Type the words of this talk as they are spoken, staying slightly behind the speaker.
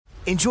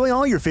Enjoy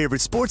all your favorite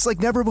sports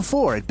like never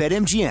before at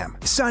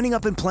BetMGM. Signing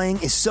up and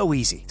playing is so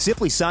easy.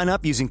 Simply sign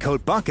up using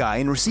code Buckeye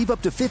and receive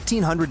up to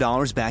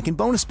 $1,500 back in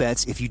bonus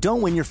bets if you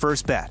don't win your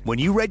first bet. When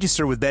you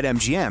register with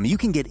BetMGM, you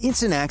can get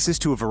instant access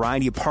to a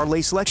variety of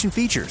parlay selection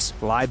features,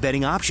 live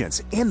betting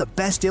options, and the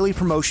best daily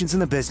promotions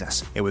in the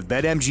business. And with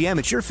BetMGM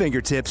at your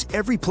fingertips,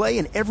 every play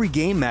and every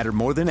game matter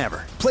more than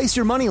ever. Place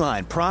your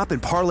moneyline, prop,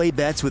 and parlay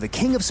bets with the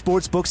king of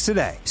sportsbooks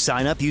today.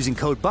 Sign up using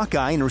code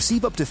Buckeye and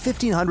receive up to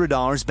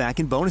 $1,500 back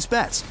in bonus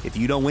bets if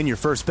you don't win your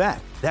first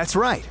bet. That's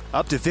right,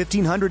 up to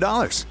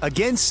 $1,500.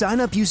 Again, sign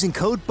up using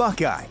code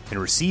Buckeye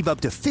and receive up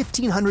to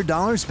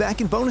 $1,500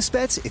 back in bonus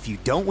bets if you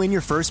don't win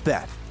your first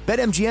bet.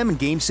 BetMGM and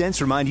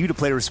GameSense remind you to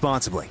play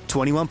responsibly.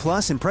 21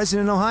 plus and present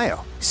in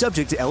Ohio.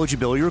 Subject to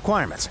eligibility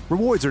requirements.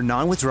 Rewards are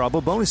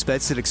non-withdrawable bonus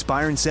bets that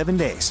expire in 7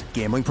 days.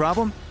 Gambling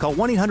problem? Call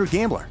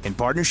 1-800-GAMBLER in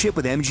partnership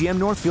with MGM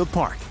Northfield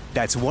Park.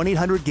 That's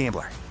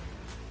 1-800-GAMBLER.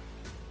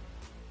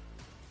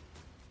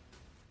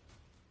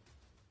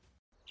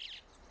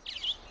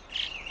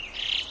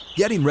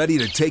 Getting ready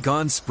to take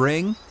on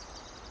spring?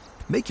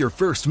 Make your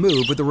first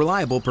move with the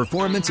reliable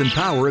performance and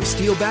power of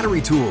Steel battery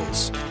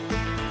tools.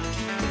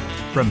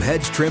 From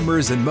hedge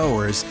trimmers and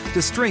mowers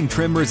to string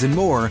trimmers and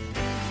more,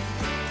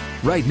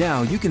 right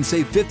now you can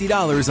save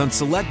 $50 on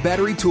select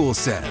battery tool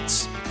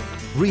sets.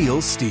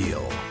 Real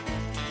Steel.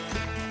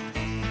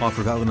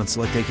 Offer valid on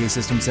select AK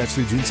system sets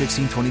through June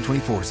 16,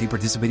 2024. See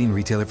participating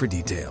retailer for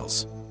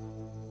details.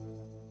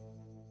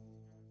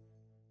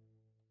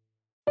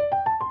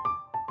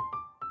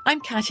 I'm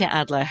Katya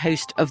Adler,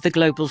 host of The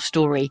Global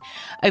Story.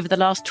 Over the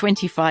last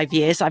 25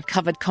 years, I've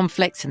covered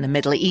conflicts in the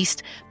Middle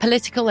East,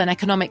 political and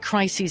economic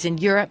crises in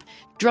Europe,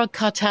 drug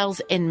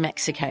cartels in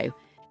Mexico.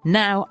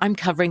 Now I'm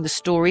covering the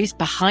stories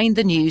behind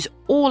the news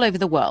all over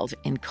the world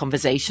in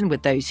conversation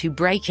with those who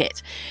break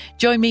it.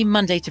 Join me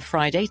Monday to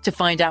Friday to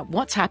find out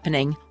what's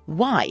happening,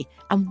 why,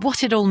 and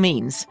what it all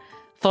means.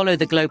 Follow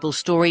The Global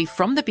Story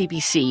from the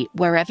BBC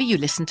wherever you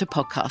listen to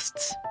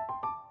podcasts.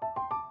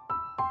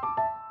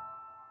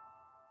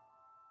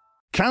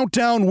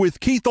 Countdown with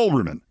Keith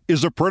Olbermann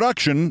is a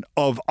production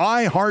of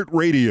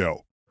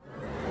iHeartRadio.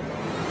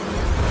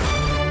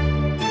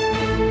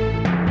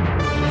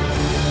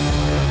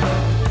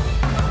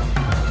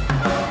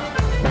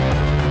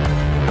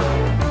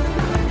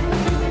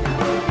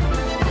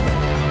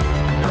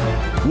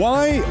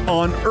 Why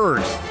on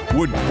earth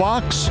would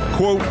Fox,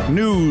 quote,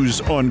 News,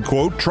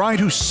 unquote, try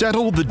to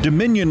settle the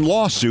Dominion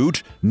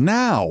lawsuit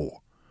now?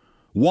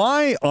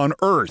 Why on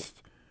earth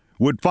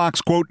would Fox,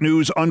 quote,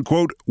 News,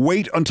 unquote,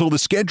 wait until the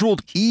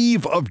scheduled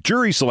eve of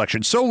jury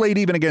selection, so late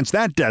even against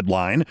that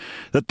deadline,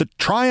 that the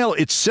trial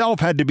itself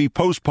had to be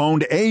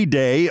postponed a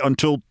day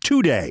until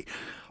today?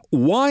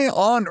 Why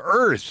on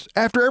earth,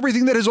 after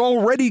everything that has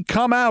already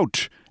come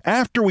out,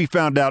 after we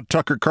found out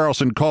Tucker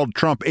Carlson called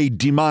Trump a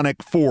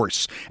demonic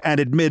force and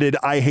admitted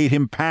I hate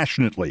him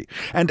passionately,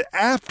 and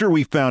after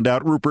we found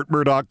out Rupert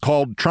Murdoch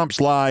called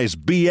Trump's lies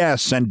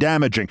BS and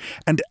damaging,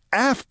 and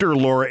after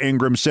Laura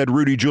Ingraham said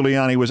Rudy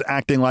Giuliani was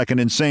acting like an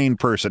insane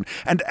person,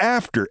 and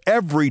after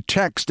every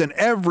text and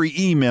every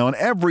email and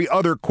every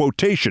other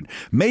quotation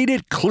made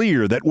it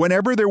clear that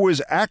whenever there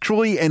was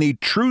actually any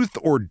truth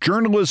or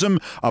journalism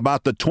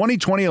about the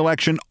 2020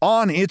 election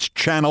on its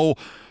channel,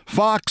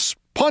 Fox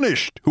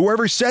punished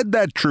whoever said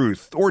that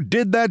truth or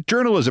did that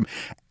journalism.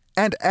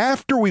 And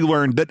after we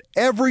learned that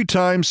every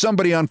time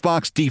somebody on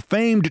Fox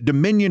defamed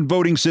Dominion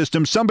voting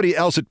system, somebody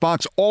else at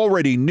Fox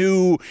already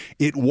knew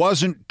it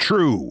wasn't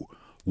true.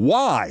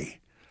 Why,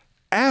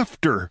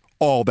 after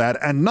all that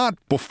and not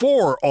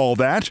before all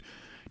that,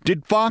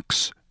 did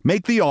Fox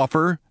make the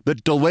offer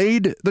that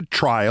delayed the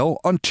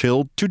trial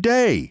until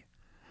today?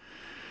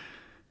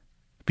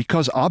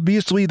 Because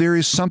obviously there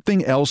is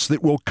something else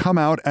that will come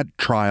out at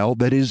trial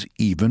that is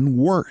even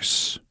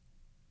worse.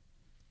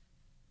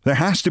 There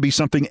has to be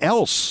something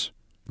else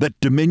that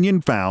Dominion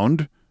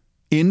found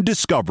in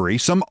discovery,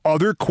 some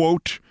other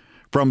quote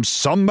from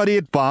somebody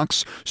at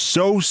Fox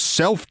so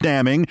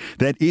self-damning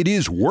that it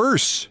is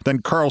worse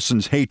than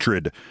Carlson's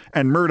hatred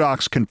and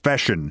Murdoch's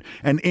confession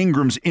and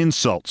Ingram's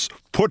insults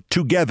put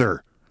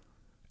together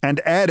and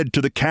added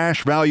to the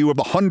cash value of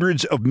the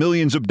hundreds of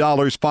millions of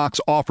dollars Fox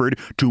offered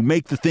to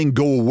make the thing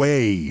go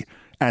away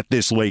at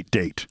this late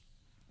date.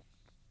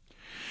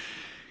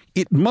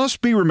 It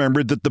must be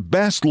remembered that the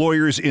best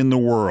lawyers in the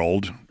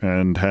world,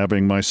 and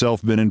having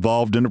myself been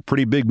involved in a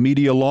pretty big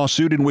media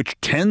lawsuit in which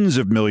tens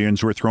of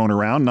millions were thrown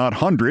around, not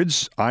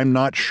hundreds, I'm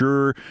not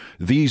sure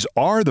these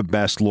are the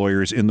best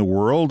lawyers in the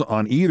world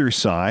on either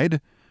side.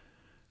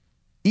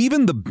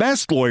 Even the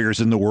best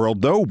lawyers in the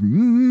world, though,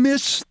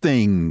 miss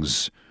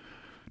things.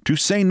 To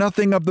say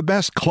nothing of the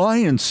best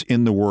clients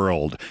in the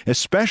world,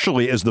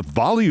 especially as the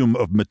volume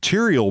of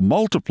material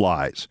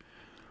multiplies.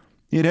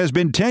 It has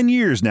been 10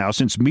 years now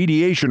since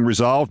mediation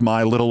resolved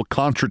my little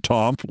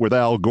contretemps with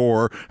Al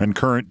Gore and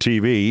Current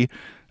TV,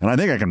 and I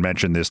think I can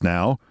mention this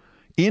now.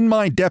 In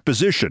my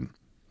deposition,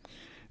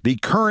 the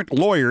Current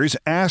lawyers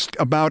asked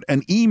about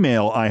an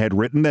email I had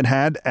written that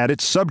had at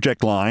its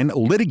subject line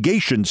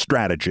litigation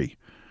strategy.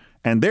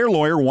 And their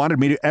lawyer wanted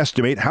me to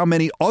estimate how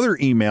many other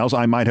emails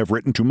I might have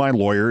written to my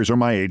lawyers or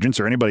my agents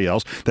or anybody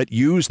else that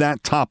use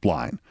that top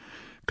line.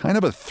 Kind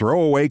of a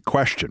throwaway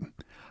question.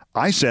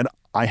 I said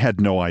I had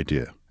no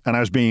idea. And I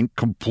was being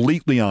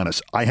completely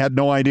honest. I had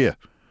no idea.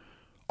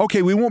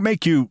 Okay, we won't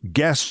make you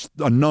guess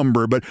a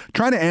number, but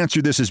try to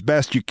answer this as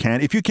best you can.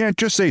 If you can't,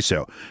 just say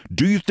so.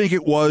 Do you think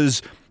it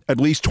was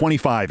at least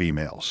 25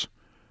 emails?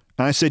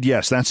 And I said,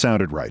 yes, that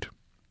sounded right.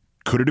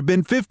 Could it have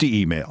been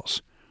 50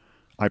 emails?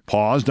 I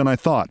paused and I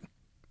thought,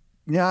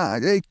 yeah,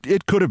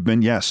 it could have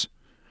been, yes.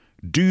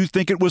 Do you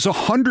think it was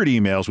 100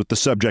 emails with the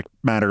subject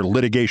matter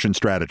litigation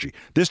strategy?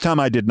 This time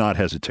I did not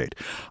hesitate.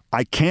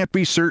 I can't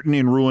be certain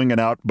in ruling it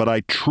out, but I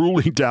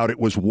truly doubt it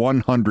was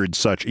 100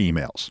 such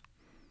emails.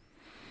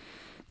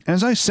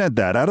 As I said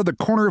that, out of the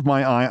corner of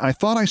my eye, I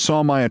thought I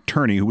saw my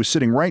attorney, who was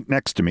sitting right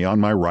next to me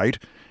on my right,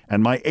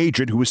 and my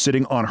agent, who was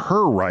sitting on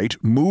her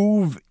right,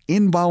 move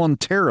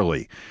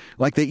involuntarily,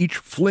 like they each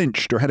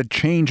flinched or had a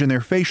change in their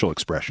facial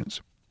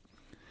expressions.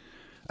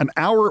 An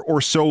hour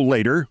or so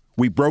later,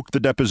 we broke the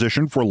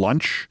deposition for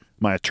lunch.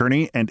 My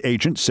attorney and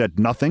agent said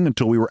nothing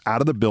until we were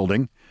out of the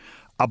building.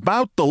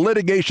 About the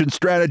litigation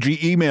strategy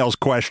emails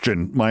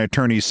question, my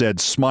attorney said,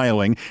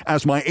 smiling,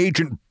 as my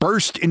agent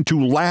burst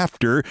into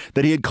laughter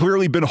that he had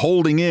clearly been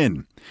holding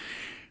in.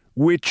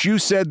 Which you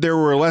said there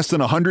were less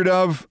than 100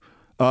 of?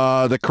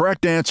 The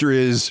correct answer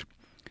is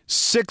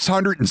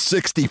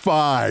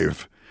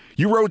 665.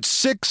 You wrote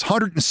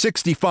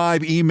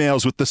 665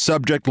 emails with the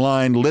subject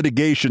line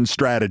litigation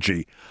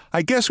strategy.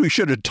 I guess we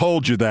should have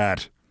told you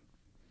that.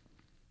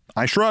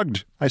 I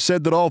shrugged. I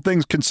said that all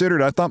things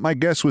considered, I thought my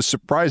guess was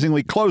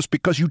surprisingly close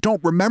because you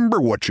don't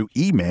remember what you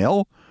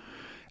email.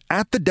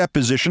 At the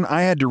deposition,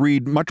 I had to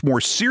read much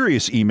more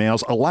serious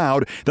emails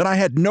aloud that I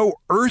had no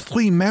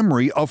earthly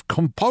memory of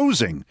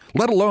composing,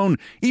 let alone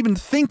even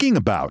thinking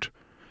about.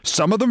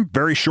 Some of them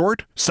very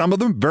short, some of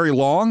them very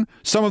long,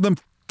 some of them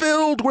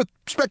filled with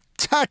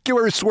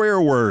spectacular swear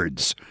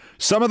words,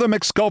 some of them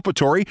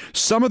exculpatory,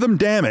 some of them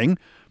damning,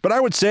 but I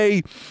would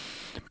say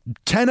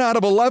 10 out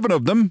of 11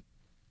 of them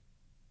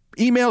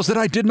emails that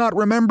I did not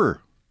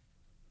remember.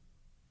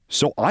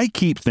 So I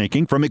keep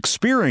thinking from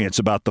experience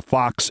about the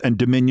Fox and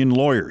Dominion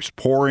lawyers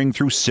pouring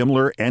through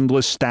similar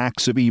endless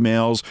stacks of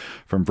emails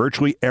from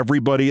virtually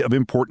everybody of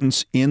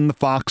importance in the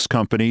Fox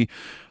company,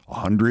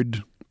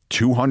 100,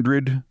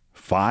 200,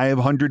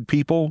 500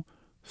 people,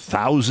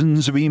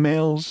 thousands of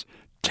emails,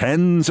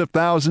 tens of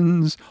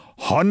thousands,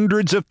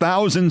 hundreds of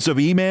thousands of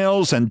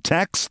emails and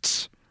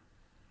texts.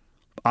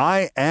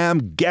 I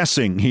am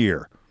guessing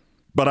here,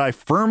 but I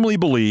firmly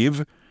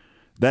believe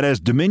that as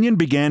Dominion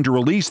began to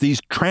release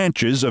these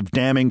tranches of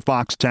damning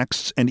Fox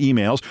texts and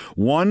emails,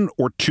 1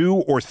 or 2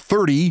 or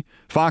 30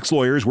 Fox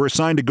lawyers were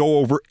assigned to go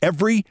over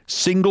every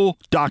single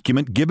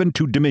document given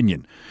to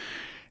Dominion.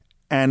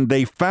 And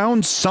they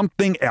found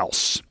something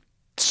else,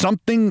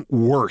 something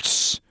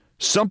worse,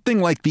 something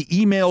like the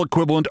email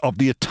equivalent of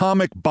the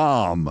atomic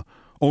bomb,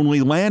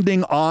 only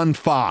landing on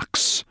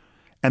Fox.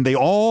 And they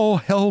all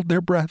held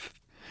their breath.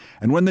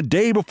 And when the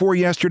day before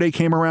yesterday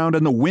came around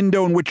and the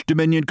window in which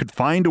Dominion could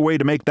find a way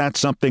to make that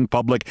something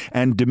public,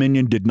 and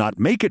Dominion did not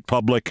make it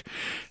public,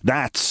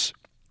 that's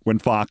when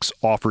Fox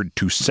offered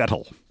to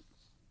settle.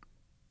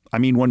 I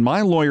mean, when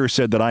my lawyer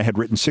said that I had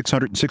written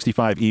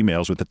 665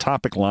 emails with the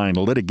topic line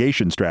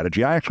litigation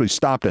strategy, I actually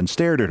stopped and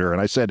stared at her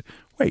and I said,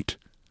 wait,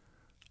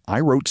 I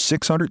wrote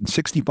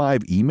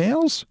 665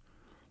 emails?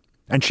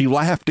 And she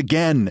laughed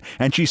again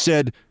and she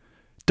said,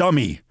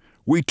 dummy,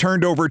 we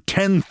turned over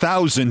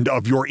 10,000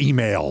 of your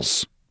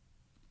emails.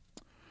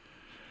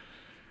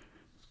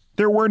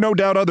 There were no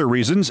doubt other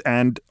reasons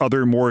and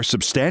other more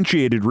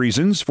substantiated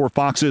reasons for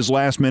Fox's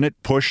last-minute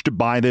push to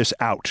buy this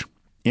out.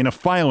 In a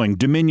filing,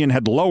 Dominion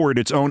had lowered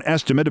its own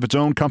estimate of its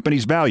own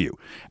company's value,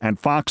 and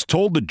Fox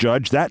told the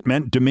judge that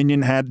meant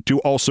Dominion had to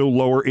also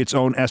lower its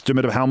own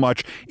estimate of how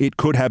much it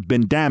could have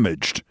been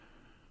damaged.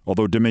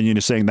 Although Dominion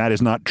is saying that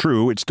is not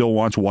true, it still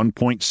wants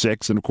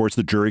 1.6, and of course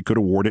the jury could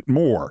award it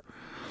more.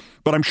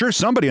 But I'm sure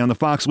somebody on the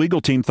Fox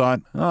legal team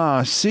thought,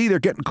 see, they're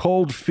getting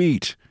cold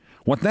feet.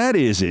 What that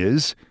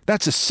is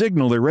that's a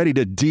signal they're ready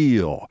to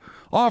deal.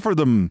 Offer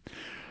them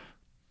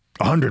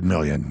 $100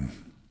 million.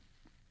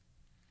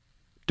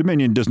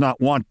 Dominion does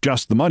not want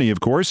just the money, of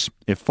course.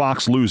 If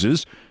Fox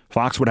loses,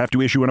 Fox would have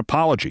to issue an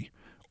apology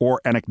or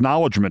an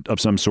acknowledgement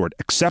of some sort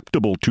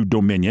acceptable to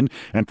Dominion,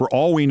 and for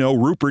all we know,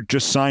 Rupert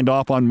just signed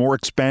off on more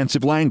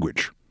expansive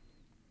language.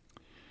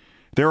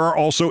 There are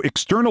also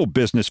external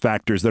business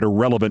factors that are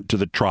relevant to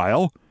the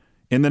trial.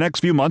 In the next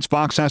few months,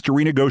 Fox has to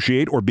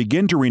renegotiate or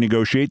begin to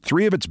renegotiate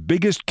 3 of its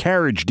biggest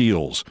carriage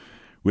deals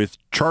with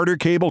Charter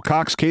Cable,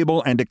 Cox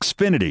Cable, and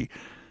Xfinity.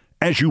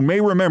 As you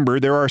may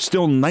remember, there are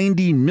still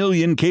 90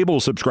 million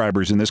cable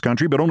subscribers in this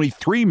country, but only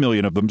 3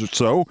 million of them or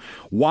so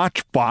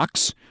watch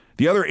Fox.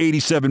 The other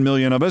 87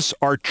 million of us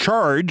are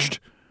charged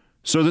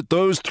so that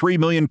those 3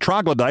 million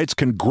troglodytes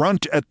can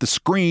grunt at the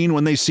screen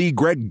when they see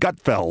Greg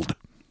Gutfeld.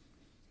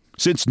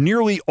 Since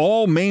nearly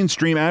all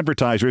mainstream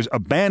advertisers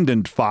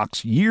abandoned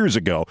Fox years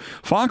ago,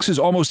 Fox is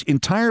almost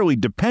entirely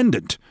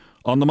dependent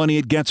on the money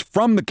it gets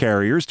from the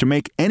carriers to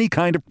make any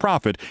kind of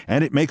profit,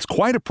 and it makes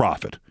quite a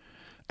profit.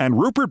 And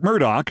Rupert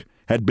Murdoch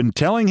had been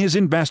telling his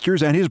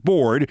investors and his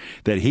board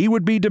that he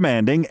would be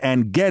demanding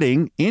and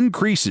getting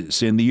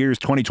increases in the years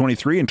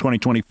 2023 and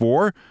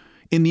 2024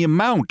 in the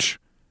amount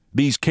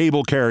these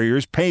cable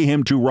carriers pay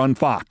him to run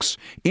Fox.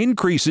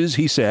 Increases,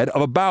 he said,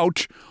 of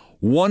about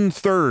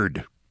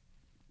 1/3.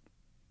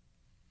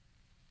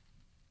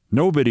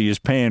 Nobody is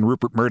paying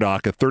Rupert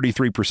Murdoch a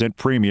 33%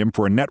 premium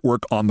for a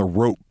network on the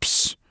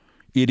ropes.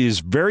 It is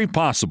very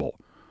possible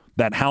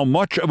that how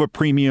much of a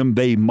premium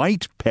they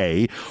might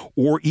pay,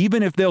 or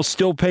even if they'll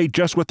still pay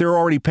just what they're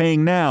already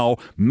paying now,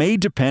 may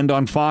depend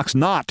on Fox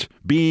not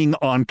being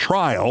on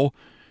trial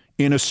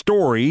in a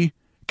story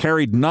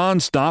carried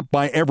nonstop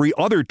by every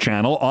other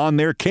channel on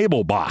their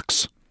cable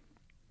box.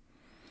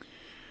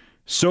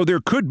 So there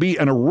could be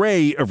an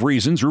array of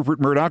reasons Rupert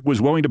Murdoch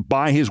was willing to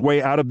buy his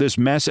way out of this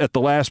mess at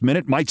the last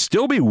minute, might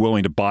still be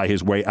willing to buy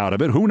his way out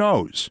of it, who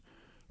knows?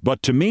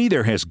 But to me,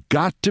 there has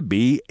got to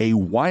be a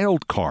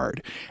wild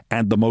card,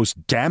 and the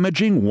most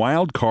damaging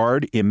wild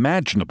card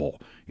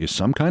imaginable is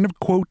some kind of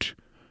quote,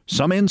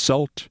 some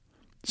insult,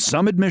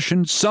 some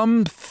admission,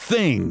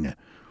 something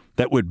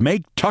that would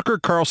make Tucker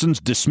Carlson's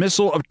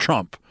dismissal of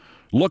Chump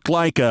look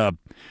like a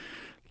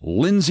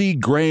Lindsey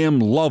Graham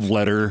love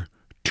letter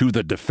to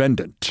the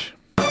defendant.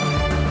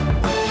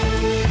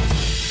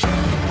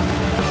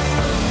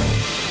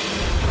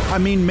 I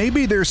mean,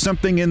 maybe there's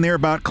something in there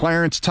about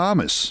Clarence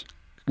Thomas.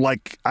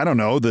 Like, I don't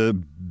know, the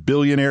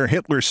billionaire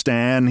Hitler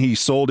stan he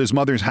sold his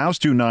mother's house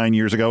to 9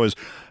 years ago is,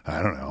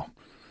 I don't know,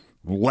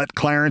 let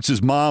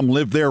Clarence's mom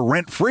live there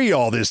rent-free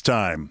all this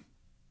time.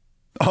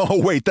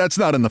 Oh, wait, that's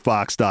not in the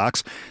Fox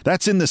docs.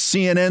 That's in the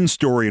CNN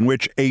story in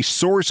which a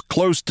source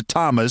close to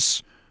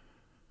Thomas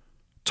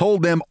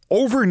told them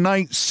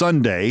overnight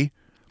Sunday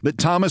that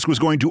Thomas was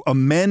going to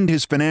amend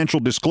his financial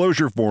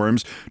disclosure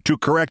forms to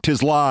correct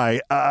his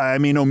lie.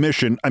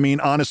 Omission.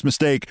 Honest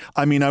mistake.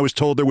 I was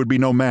told there would be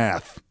no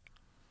math.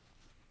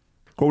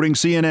 Quoting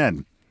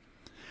CNN,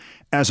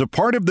 as a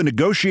part of the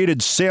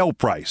negotiated sale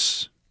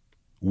price,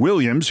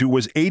 Williams, who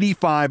was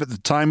 85 at the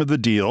time of the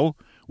deal,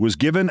 was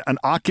given an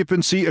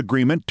occupancy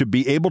agreement to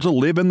be able to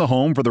live in the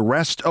home for the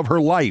rest of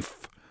her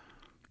life,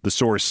 the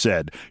source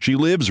said. She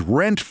lives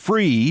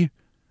rent-free,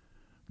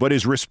 but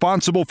is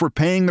responsible for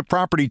paying the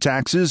property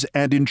taxes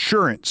and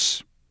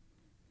insurance.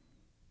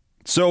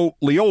 So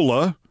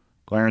Leola,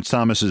 Clarence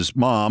Thomas's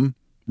mom,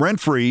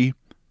 rent-free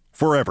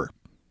forever.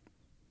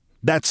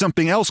 That's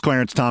something else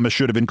Clarence Thomas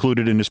should have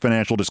included in his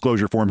financial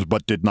disclosure forms,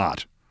 but did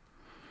not.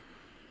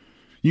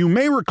 You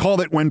may recall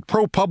that when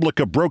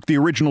ProPublica broke the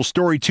original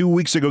story 2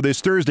 weeks ago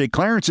this Thursday,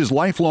 Clarence's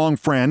lifelong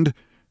friend,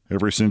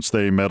 ever since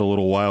they met a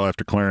little while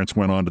after Clarence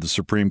went on to the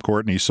Supreme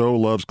Court, and he so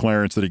loves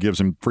Clarence that he gives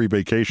him free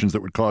vacations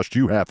that would cost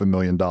you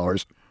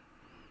 $500,000.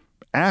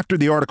 After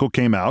the article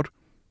came out,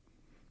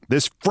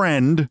 this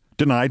friend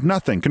denied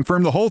nothing,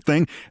 confirmed the whole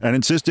thing, and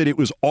insisted it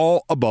was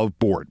all above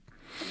board.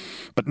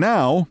 But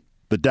now,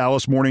 the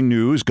Dallas Morning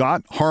News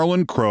got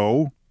Harlan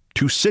Crow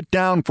to sit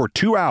down for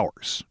 2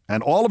 hours,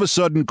 and all of a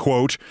sudden,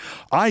 quote,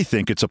 I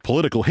think it's a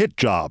political hit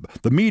job.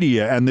 The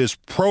media and this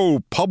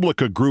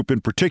ProPublica group in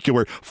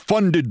particular,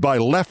 funded by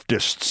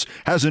leftists,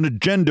 has an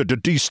agenda to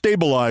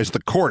destabilize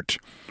the court.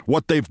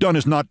 What they've done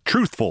is not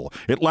truthful.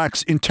 It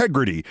lacks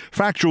integrity,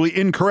 factually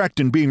incorrect,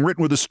 and being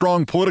written with a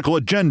strong political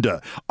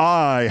agenda.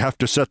 I have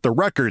to set the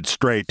record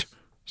straight,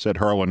 said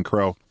Harlan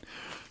Crow.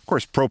 Of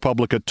course,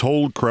 ProPublica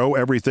told Crow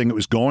everything it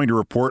was going to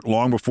report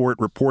long before it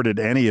reported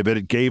any of it.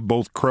 It gave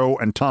both Crow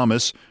and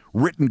Thomas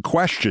written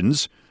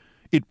questions.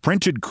 It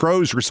printed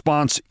Crow's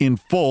response in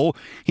full.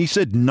 He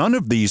said none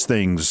of these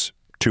things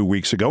 2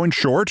 weeks ago. In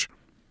short,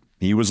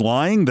 he was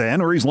lying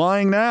then or he's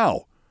lying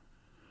now.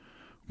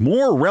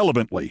 More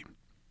relevantly,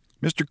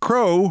 Mr.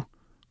 Crow,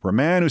 for a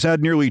man who's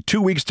had nearly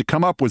 2 weeks to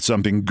come up with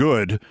something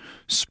good,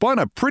 spun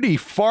a pretty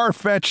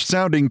far-fetched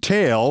sounding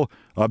tale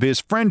of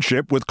his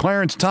friendship with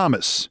Clarence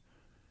Thomas.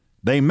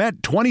 They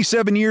met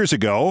 27 years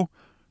ago,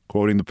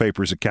 quoting the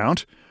paper's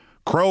account.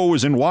 Crow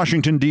was in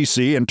Washington,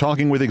 D.C., and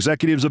talking with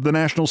executives of the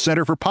National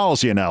Center for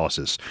Policy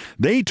Analysis.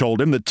 They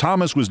told him that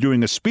Thomas was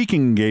doing a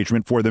speaking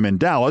engagement for them in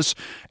Dallas,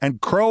 and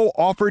Crow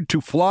offered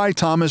to fly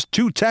Thomas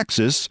to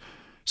Texas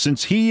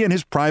since he and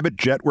his private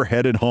jet were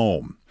headed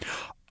home.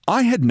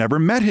 I had never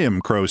met him,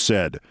 Crow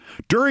said.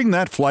 During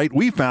that flight,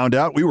 we found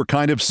out we were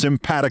kind of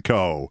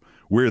simpatico.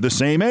 We're the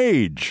same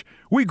age.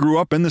 We grew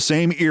up in the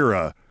same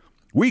era.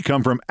 We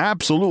come from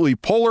absolutely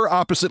polar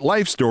opposite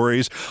life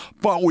stories,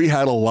 but we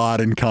had a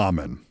lot in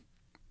common.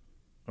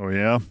 Oh,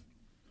 yeah?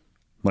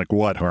 Like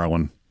what,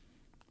 Harlan?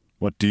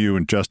 What do you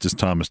and Justice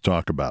Thomas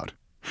talk about?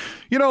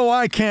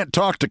 I can't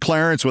talk to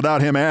Clarence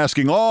without him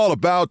asking all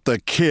about the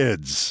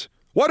kids.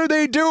 What are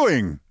they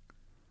doing?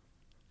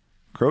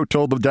 Crow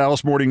told the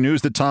Dallas Morning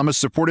News that Thomas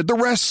supported the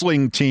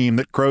wrestling team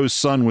that Crow's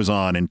son was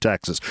on in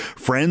Texas.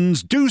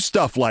 Friends do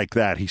stuff like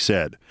that, he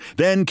said.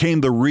 Then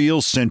came the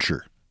real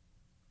censure.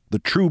 The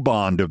true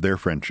bond of their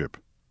friendship.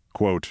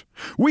 Quote,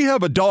 we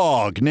have a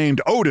dog named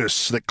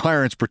Otis that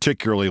Clarence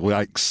particularly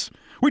likes.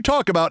 We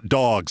talk about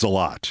dogs a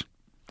lot.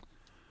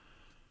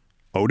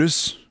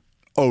 Otis?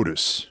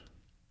 Otis.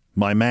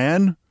 My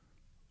man?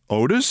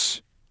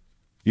 Otis?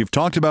 You've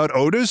talked about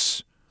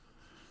Otis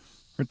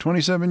for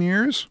 27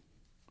 years?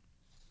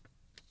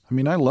 I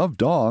mean, I love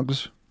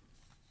dogs.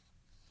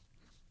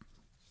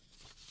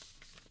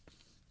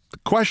 The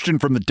question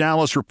from the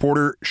Dallas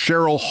reporter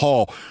Cheryl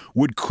Hall.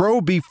 Would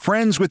Crow be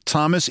friends with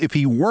Thomas if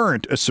he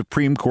weren't a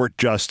Supreme Court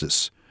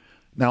justice?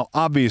 Now,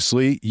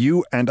 obviously,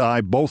 you and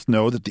I both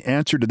know that the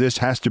answer to this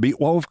has to be,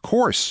 well, of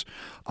course.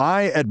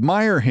 I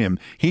admire him.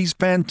 He's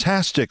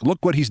fantastic.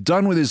 Look what he's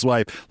done with his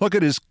life. Look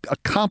at his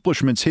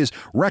accomplishments, his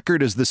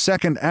record as the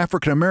second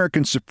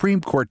African-American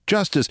Supreme Court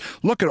justice.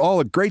 Look at all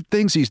the great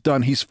things he's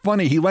done. He's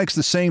funny. He likes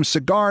the same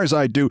cigars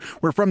I do.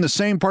 We're from the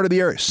same part of the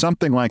area.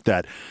 Something like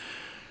that.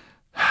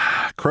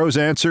 Crow's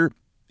answer,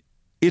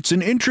 it's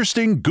an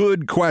interesting,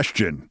 good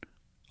question.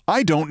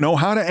 I don't know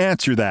how to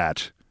answer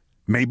that.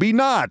 Maybe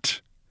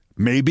not.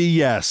 Maybe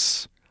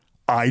yes.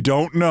 I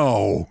don't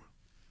know.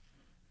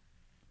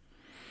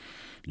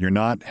 You're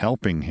not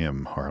helping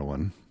him,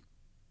 Harlan.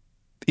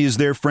 Is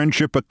their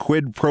friendship a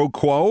quid pro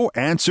quo?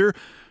 Answer,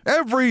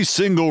 every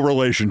single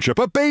relationship,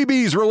 a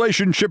baby's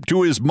relationship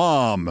to his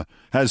mom,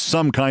 has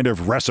some kind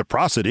of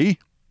reciprocity.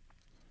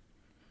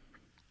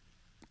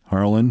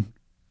 Harlan,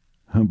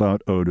 how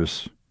about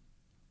Otis?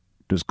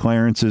 Does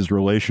Clarence's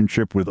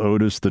relationship with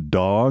Otis the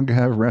dog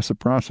have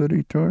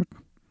reciprocity to it?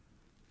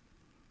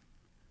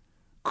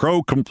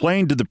 Crow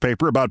complained to the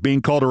paper about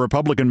being called a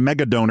Republican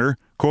megadonor.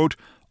 Quote,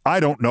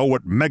 I don't know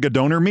what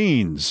megadonor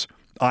means.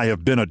 I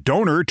have been a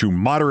donor to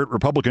moderate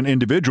Republican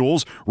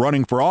individuals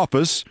running for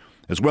office,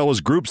 as well as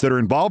groups that are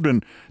involved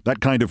in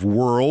that kind of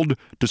world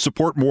to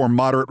support more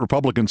moderate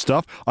Republican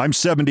stuff. I'm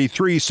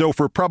 73, so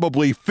for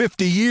probably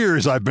 50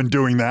 years I've been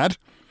doing that.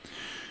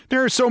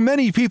 There are so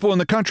many people in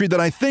the country that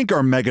I think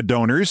are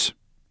megadonors.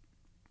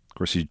 Of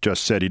course, he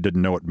just said he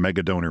didn't know what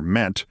megadonor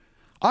meant.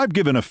 I've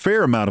given a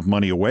fair amount of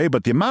money away,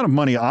 but the amount of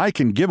money I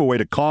can give away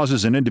to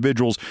causes and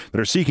individuals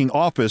that are seeking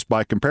office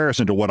by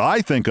comparison to what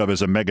I think of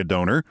as a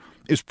megadonor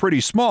is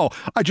pretty small.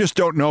 I just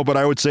don't know, but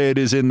I would say it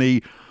is in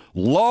the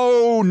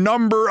low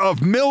number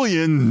of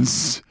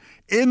millions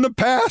in the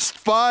past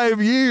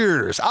 5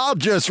 years. I'll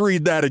just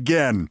read that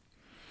again.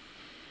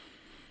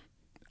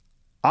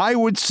 I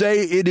would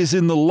say it is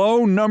in the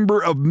low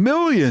number of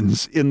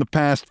millions in the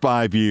past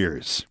 5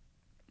 years.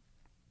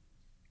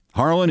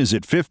 Harlan, is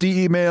it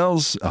 50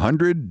 emails?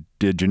 100?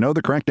 Did you know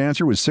the correct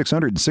answer was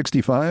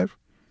 665?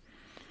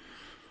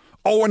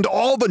 Oh, and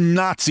all the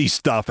Nazi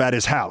stuff at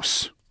his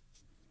house.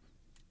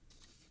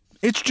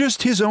 It's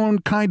just his own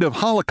kind of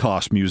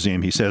Holocaust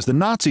museum, he says. The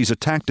Nazis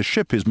attacked a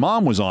ship his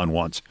mom was on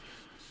once.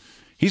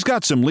 He's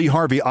got some Lee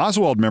Harvey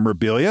Oswald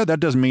memorabilia. That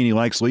doesn't mean he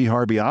likes Lee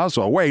Harvey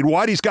Oswald. Wait,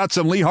 what? He's got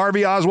some Lee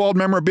Harvey Oswald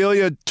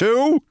memorabilia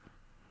too?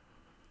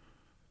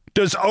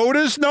 Does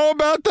Otis know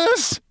about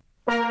this?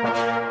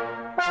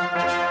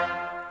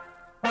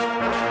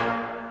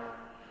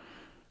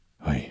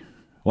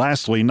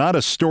 Lastly, not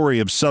a story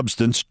of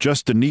substance,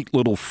 just a neat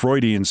little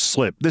Freudian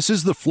slip. This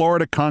is the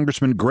Florida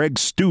Congressman Greg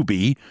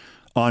Steube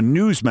on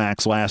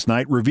Newsmax last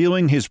night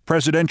revealing his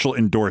presidential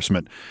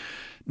endorsement.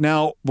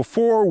 Now,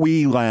 before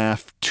we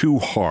laugh too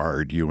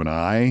hard, you and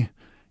I,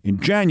 in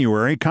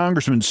January,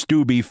 Congressman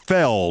Steube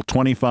fell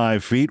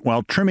 25 feet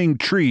while trimming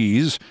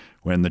trees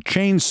when the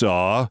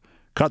chainsaw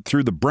cut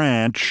through the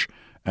branch,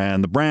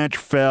 and the branch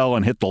fell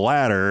and hit the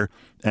ladder,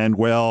 and,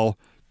 well,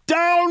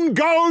 down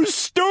goes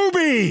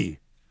Steube!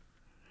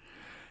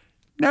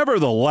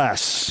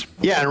 Nevertheless.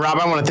 Yeah, and Rob,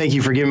 I want to thank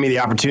you for giving me the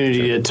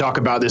opportunity to talk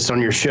about this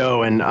on your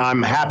show, and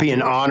I'm happy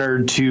and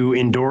honored to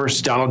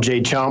endorse Donald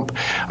J. Chump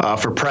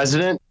for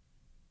president.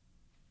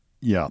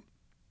 Yeah.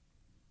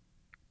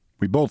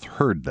 We both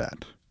heard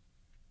that.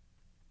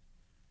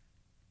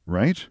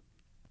 Right?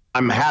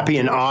 I'm happy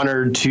and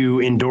honored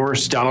to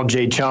endorse Donald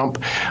J.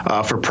 Chump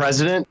for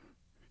president.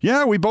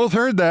 Yeah, we both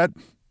heard that.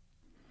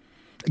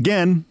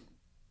 Again,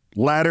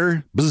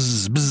 ladder,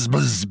 bzz, bzz,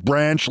 bzz,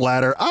 branch,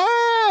 ladder.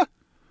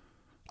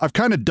 I've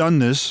kind of done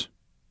this.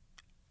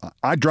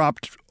 I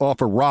dropped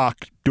off a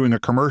rock doing a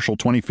commercial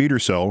 20 feet or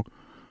so.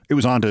 It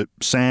was onto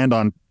sand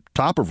on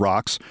top of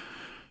rocks.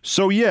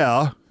 So,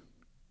 yeah.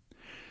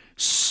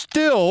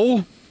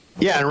 Still.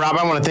 Yeah, and Rob,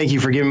 I want to thank you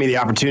for giving me the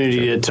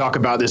opportunity to talk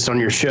about this on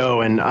your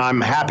show. And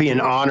I'm happy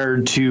and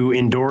honored to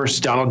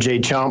endorse Donald J.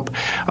 Chump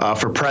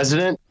for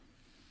president.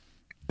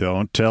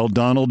 Don't tell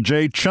Donald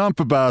J. Chump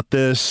about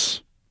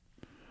this.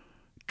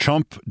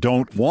 Chump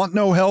don't want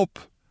no help.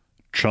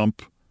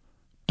 Chump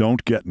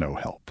don't get no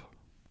help.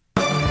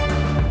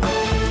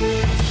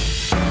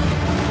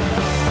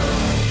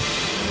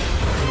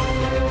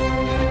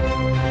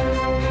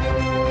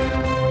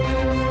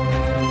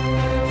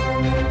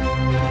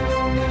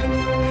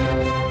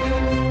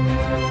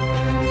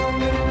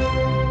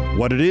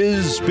 What it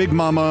is, Big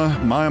Mama,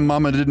 my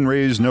mama didn't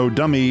raise no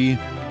dummy.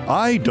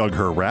 I dug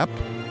her rap.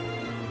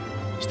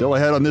 Still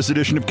ahead on this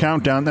edition of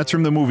Countdown. That's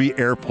from the movie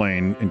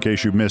Airplane. In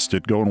case you missed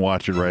it, go and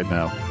watch it right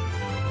now.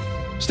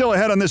 Still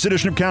ahead on this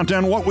edition of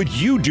Countdown, what would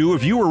you do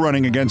if you were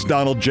running against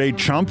Donald J.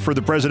 Chump for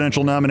the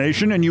presidential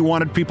nomination and you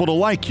wanted people to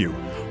like you?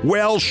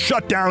 Well,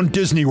 shut down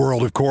Disney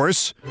World, of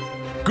course.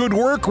 Good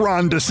work,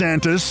 Ron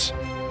DeSantis.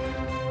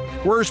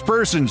 Worst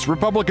persons.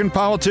 Republican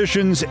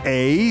politicians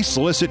A.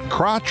 solicit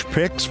crotch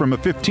pics from a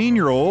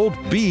 15-year-old.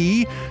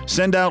 B.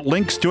 send out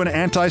links to an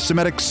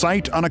anti-Semitic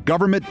site on a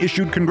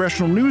government-issued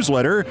congressional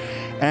newsletter.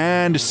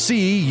 And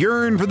C.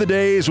 yearn for the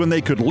days when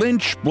they could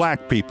lynch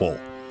black people.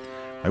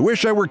 I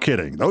wish I were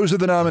kidding. Those are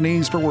the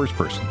nominees for worst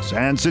persons.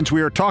 And since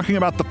we are talking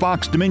about the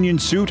Fox Dominion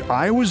suit,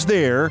 I was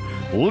there,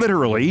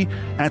 literally,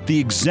 at the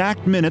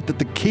exact minute that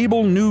the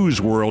cable news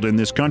world in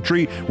this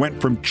country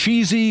went from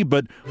cheesy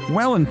but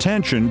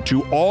well-intentioned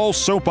to all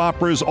soap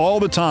operas all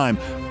the time,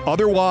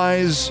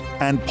 otherwise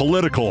and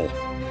political.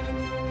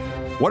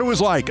 What it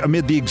was like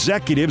amid the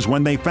executives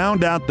when they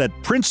found out that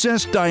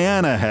Princess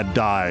Diana had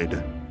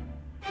died.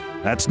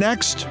 That's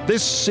next.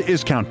 This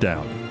is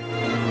Countdown.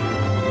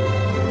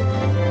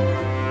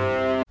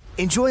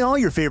 Enjoy all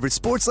your favorite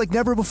sports like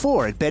never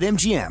before at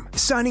BetMGM.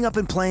 Signing up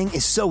and playing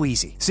is so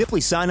easy. Simply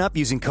sign up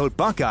using code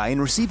Buckeye and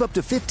receive up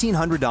to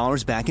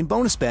 $1,500 back in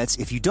bonus bets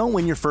if you don't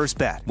win your first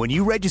bet. When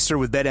you register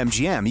with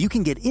BetMGM, you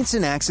can get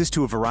instant access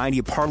to a variety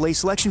of parlay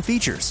selection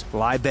features,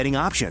 live betting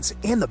options,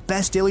 and the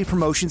best daily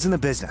promotions in the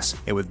business.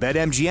 And with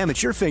BetMGM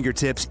at your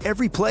fingertips,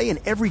 every play and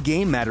every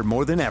game matter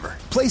more than ever.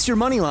 Place your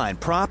moneyline,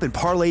 prop, and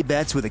parlay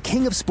bets with the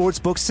king of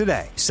sportsbooks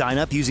today. Sign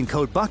up using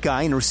code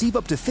Buckeye and receive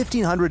up to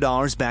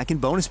 $1,500 back in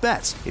bonus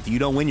bets if you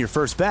don't win your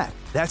first bet.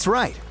 That's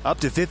right, up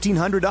to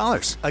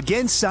 $1,500.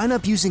 Again, sign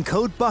up using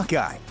code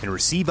Buckeye and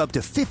receive up to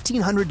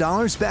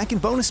 $1,500 back in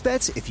bonus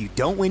bets if you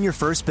don't win your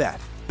first bet.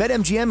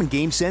 BetMGM and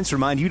GameSense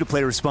remind you to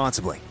play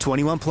responsibly.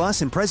 21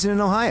 plus and present in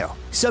Ohio.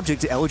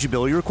 Subject to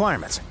eligibility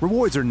requirements.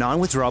 Rewards are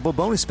non-withdrawable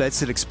bonus bets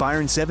that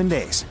expire in 7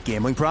 days.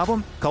 Gambling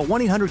problem? Call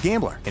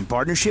 1-800-GAMBLER in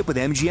partnership with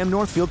MGM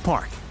Northfield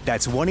Park.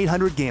 That's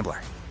 1-800-GAMBLER.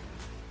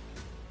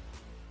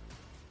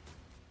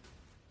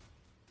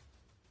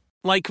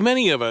 Like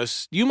many of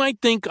us, you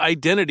might think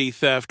identity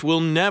theft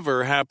will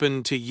never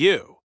happen to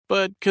you.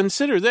 But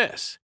consider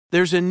this.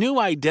 There's a new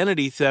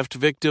identity theft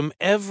victim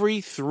every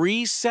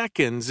 3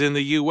 seconds in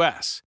the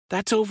U.S.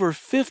 That's over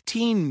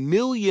 15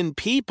 million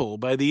people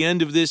by the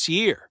end of this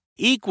year,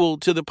 equal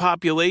to the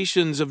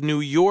populations of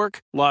New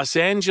York, Los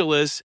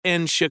Angeles,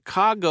 and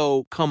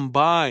Chicago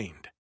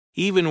combined.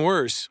 Even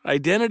worse,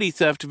 identity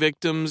theft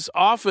victims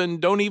often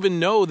don't even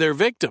know they're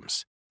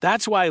victims.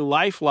 That's why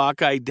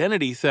LifeLock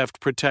Identity Theft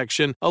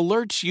Protection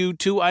alerts you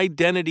to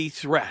identity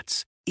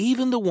threats,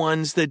 even the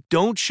ones that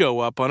don't show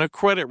up on a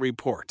credit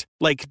report,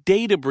 like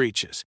data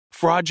breaches,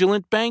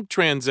 fraudulent bank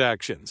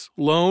transactions,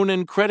 loan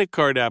and credit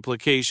card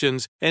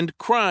applications, and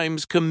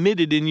crimes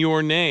committed in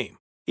your name.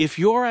 If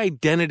your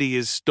identity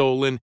is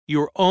stolen,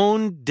 your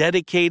own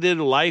dedicated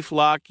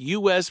LifeLock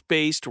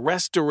U.S.-based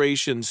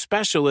restoration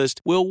specialist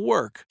will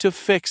work to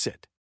fix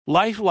it.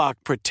 LifeLock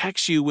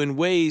protects you in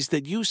ways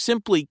that you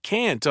simply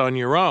can't on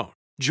your own.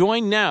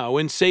 Join now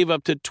and save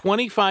up to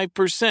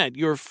 25%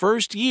 your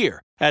first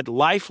year at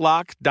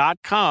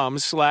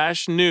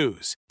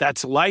LifeLock.com/news.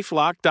 That's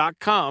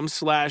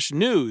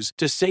LifeLock.com/news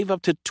to save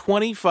up to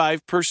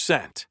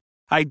 25%.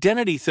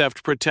 Identity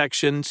theft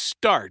protection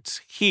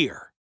starts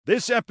here.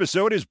 This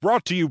episode is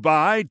brought to you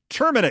by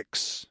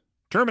Terminix.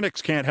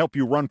 Terminix can't help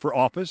you run for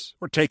office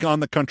or take on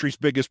the country's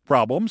biggest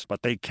problems,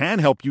 but they can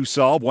help you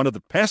solve one of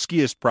the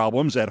peskiest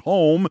problems at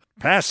home,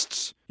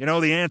 pests. You know,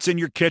 the ants in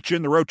your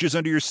kitchen, the roaches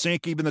under your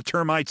sink, even the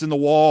termites in the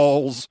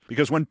walls.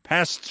 Because when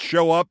pests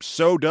show up,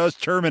 so does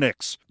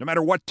Terminix. No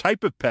matter what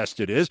type of pest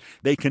it is,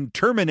 they can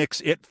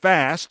Terminix it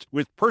fast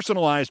with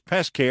personalized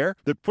pest care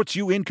that puts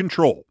you in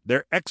control.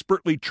 Their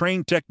expertly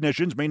trained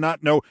technicians may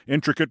not know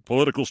intricate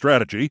political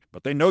strategy,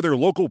 but they know their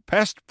local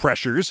pest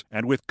pressures,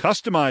 and with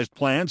customized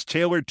plans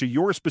tailored to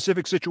your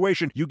specific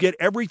situation, you get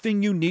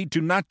everything you need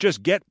to not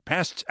just get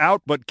pests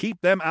out, but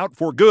keep them out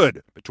for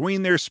good.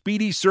 Between their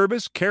speedy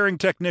service, caring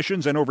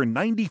technicians, and over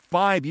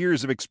 95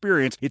 years of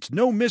experience, it's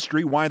no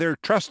mystery why they're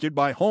trusted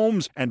by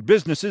homes and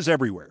businesses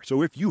everywhere.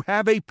 So if you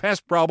have a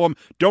pest problem,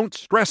 don't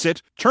stress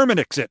it,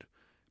 Terminix it.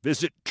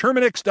 Visit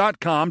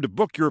Terminix.com to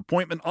book your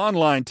appointment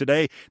online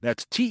today.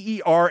 That's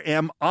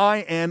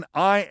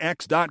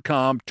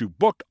TERMINIX.com to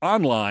book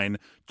online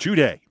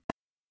today.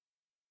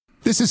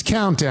 This is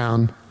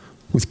Countdown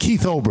with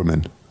Keith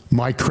Olbermann,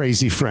 my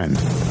crazy friend.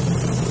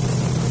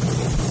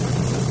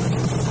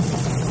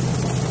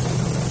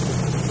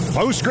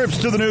 Postscripts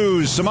to the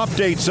news, some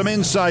updates, some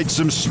insights,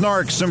 some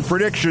snarks, some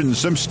predictions,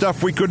 some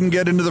stuff we couldn't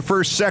get into the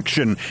first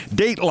section.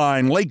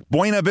 Dateline, Lake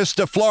Buena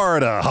Vista,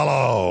 Florida.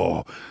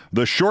 Hello.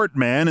 The short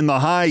man in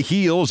the high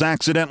heels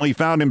accidentally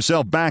found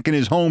himself back in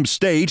his home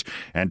state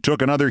and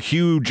took another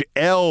huge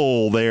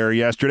L there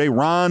yesterday.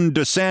 Ron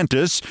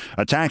DeSantis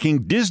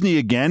attacking Disney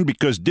again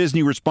because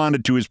Disney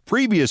responded to his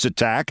previous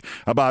attack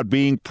about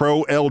being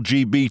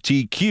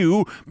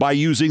pro-LGBTQ by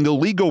using the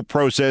legal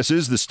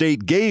processes the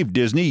state gave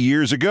Disney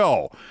years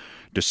ago.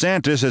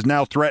 DeSantis has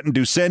now threatened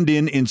to send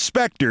in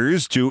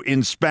inspectors to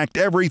inspect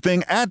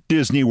everything at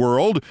Disney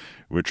World,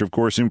 which of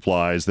course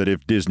implies that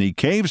if Disney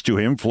caves to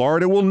him,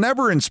 Florida will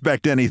never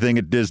inspect anything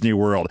at Disney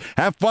World.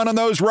 Have fun on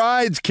those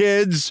rides,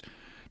 kids.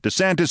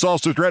 DeSantis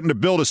also threatened to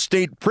build a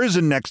state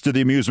prison next to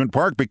the amusement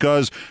park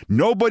because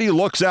nobody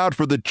looks out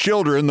for the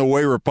children the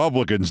way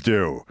Republicans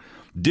do.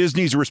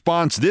 Disney's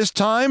response this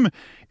time,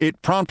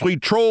 it promptly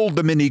trolled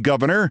the mini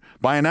governor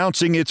by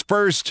announcing its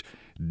first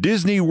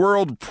Disney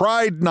World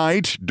Pride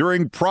Night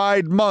during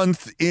Pride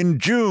Month in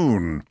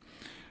June.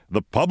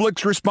 The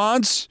public's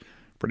response?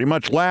 Pretty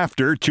much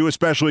laughter, two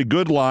especially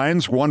good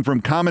lines, one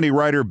from comedy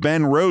writer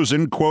Ben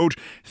Rosen, quote,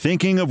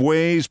 thinking of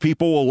ways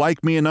people will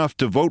like me enough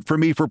to vote for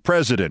me for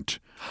president.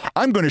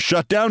 I'm going to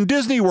shut down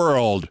Disney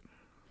World.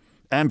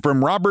 And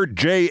from Robert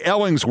J.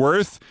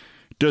 Ellingsworth,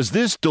 does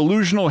this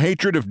delusional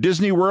hatred of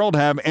Disney World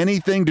have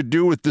anything to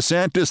do with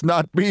DeSantis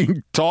not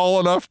being tall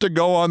enough to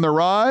go on the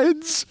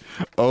rides?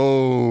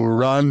 Oh,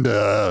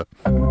 Rhonda.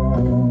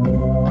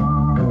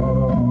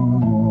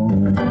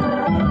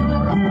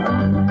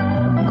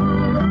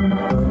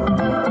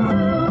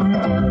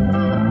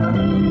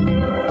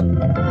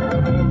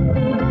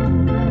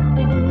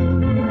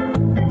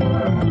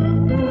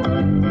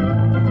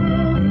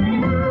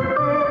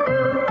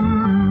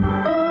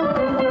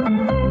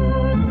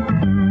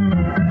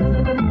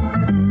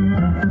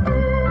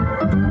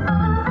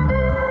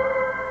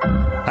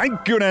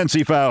 Thank you,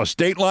 Nancy Faust.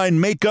 Dateline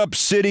Makeup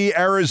City,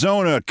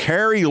 Arizona.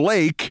 Carrie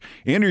Lake,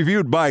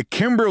 interviewed by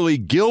Kimberly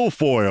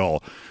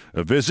Guilfoyle.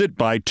 A visit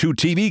by two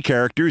TV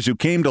characters who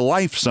came to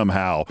life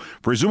somehow.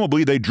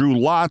 Presumably, they drew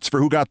lots for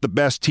who got the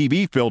best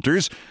TV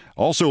filters.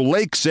 Also,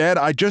 Lake said,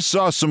 I just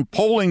saw some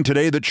polling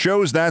today that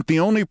shows that the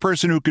only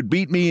person who could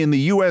beat me in the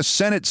U.S.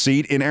 Senate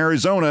seat in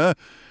Arizona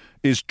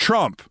is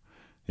Trump.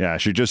 Yeah,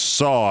 she just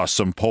saw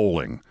some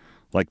polling.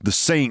 Like the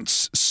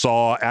saints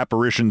saw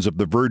apparitions of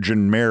the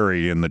Virgin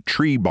Mary in the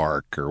tree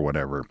bark or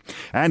whatever.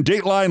 And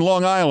Dateline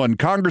Long Island,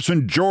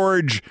 Congressman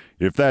George,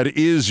 if that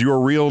is your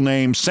real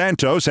name,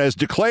 Santos, has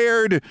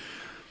declared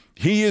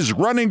he is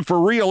running for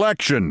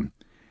re-election.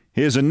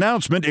 His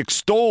announcement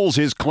extols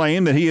his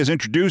claim that he has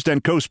introduced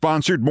and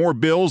co-sponsored more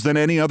bills than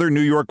any other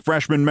New York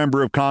freshman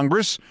member of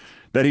Congress,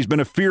 that he's been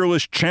a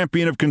fearless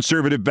champion of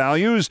conservative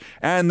values,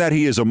 and that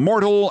he is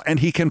immortal and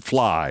he can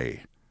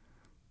fly.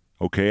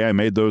 Okay, I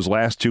made those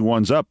last two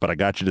ones up, but I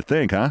got you to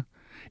think, huh?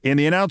 In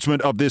the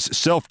announcement of this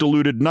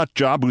self-deluded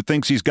nutjob who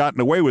thinks he's gotten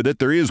away with it,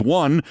 there is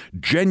one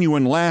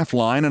genuine laugh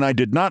line, and I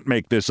did not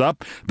make this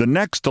up. The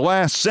next to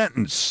last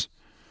sentence.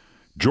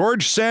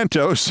 George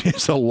Santos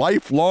is a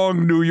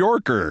lifelong New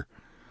Yorker.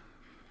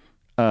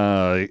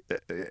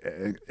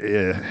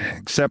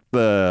 Except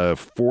the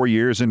 4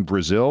 years in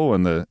Brazil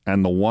and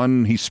the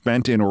one he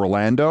spent in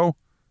Orlando?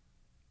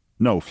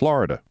 No,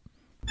 Florida.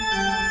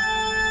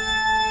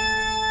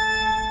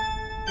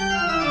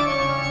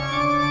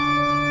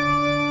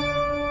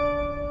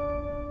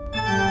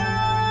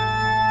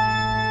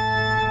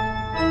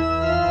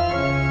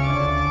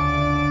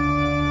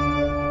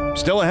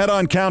 Still ahead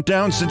on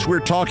Countdown, since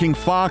we're talking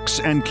Fox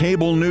and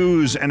cable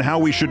news and how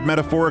we should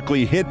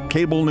metaphorically hit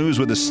cable news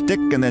with a stick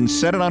and then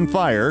set it on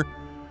fire,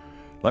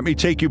 let me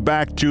take you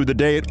back to the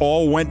day it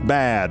all went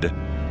bad.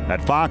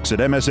 At Fox, at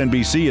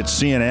MSNBC, at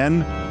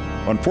CNN.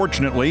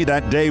 Unfortunately,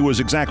 that day was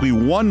exactly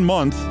 1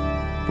 month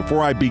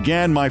before I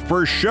began my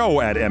first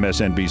show at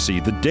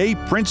MSNBC, the day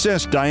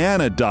Princess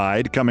Diana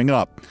died, coming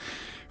up.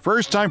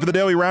 First time for the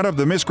Daily Roundup,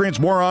 the miscreants,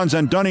 morons,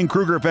 and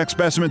Dunning-Kruger effect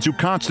specimens who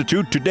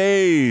constitute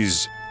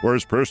today's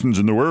worst persons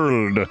in the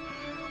world.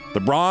 The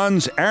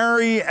bronze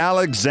Ari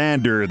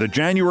Alexander, the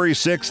January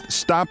 6th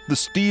Stop the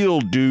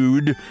Steal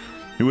dude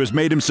who has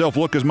made himself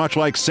look as much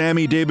like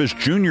Sammy Davis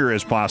Jr.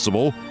 as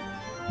possible.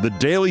 The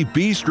Daily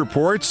Beast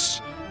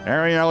reports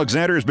Ari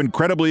Alexander has been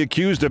credibly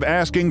accused of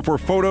asking for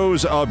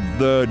photos of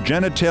the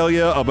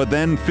genitalia of a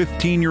then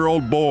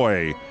 15-year-old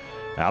boy.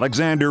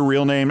 Alexander,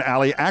 real name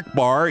Ali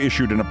Akbar,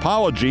 issued an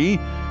apology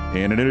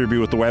in an interview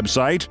with the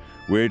website,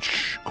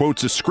 which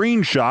quotes a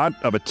screenshot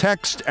of a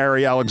text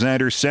Ari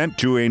Alexander sent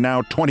to a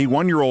now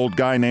 21-year-old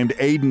guy named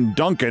Aiden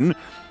Duncan,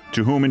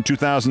 to whom in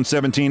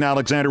 2017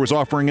 Alexander was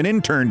offering an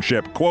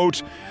internship.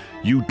 Quote,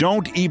 "You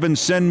don't even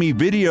send me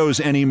videos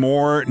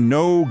anymore,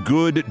 no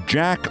good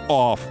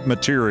jack-off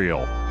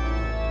material."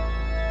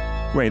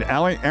 Wait,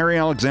 Ari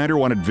Alexander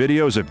wanted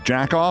videos of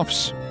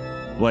jack-offs?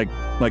 Like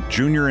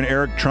Junior and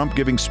Eric Trump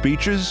giving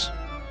speeches?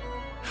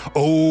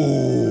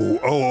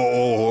 Oh,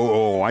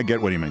 I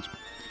get what he means.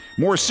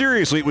 More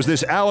seriously, it was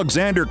this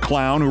Alexander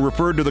clown who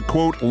referred to the,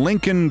 quote,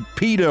 Lincoln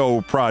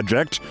Pedo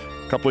Project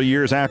a couple of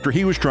years after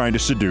he was trying to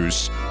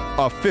seduce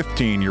a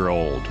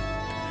 15-year-old.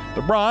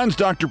 The bronze,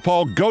 Dr.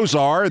 Paul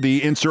Gosar,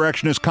 the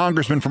insurrectionist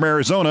congressman from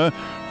Arizona,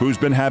 who's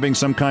been having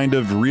some kind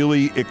of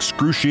really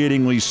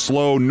excruciatingly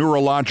slow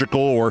neurological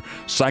or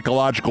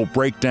psychological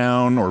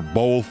breakdown, or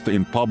both,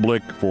 in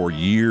public for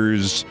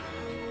years.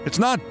 It's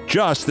not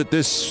just that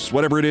this,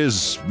 whatever it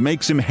is,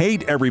 makes him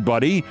hate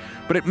everybody,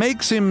 but it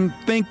makes him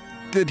think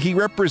that he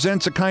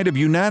represents a kind of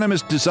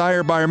unanimous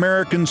desire by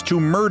Americans to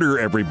murder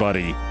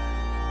everybody.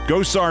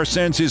 Gosar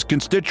sends his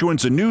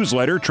constituents a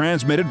newsletter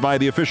transmitted by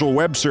the official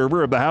web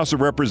server of the House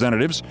of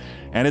Representatives,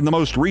 and in the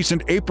most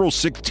recent April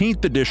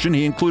 16th edition,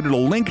 he included a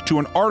link to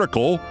an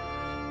article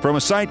from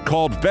a site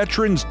called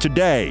Veterans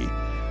Today.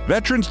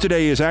 Veterans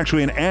Today is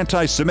actually an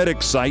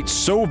anti-Semitic site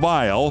so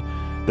vile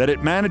that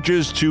it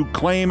manages to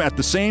claim at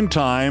the same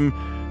time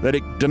that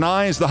it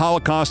denies the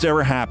Holocaust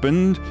ever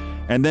happened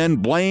and then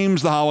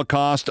blames the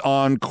Holocaust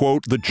on,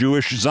 quote, the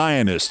Jewish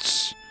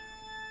Zionists.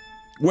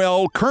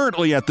 Well,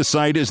 currently at the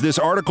site is this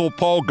article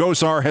Paul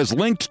Gosar has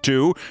linked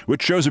to,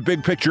 which shows a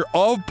big picture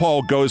of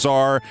Paul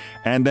Gosar,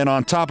 and then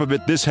on top of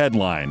it, this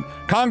headline.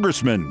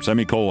 Congressman,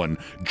 semicolon,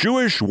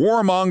 Jewish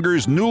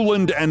warmongers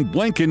Newland and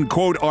Blinken,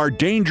 quote, are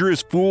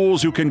dangerous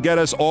fools who can get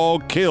us all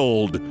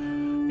killed,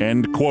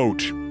 end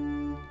quote.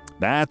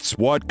 That's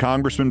what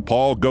Congressman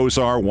Paul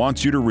Gosar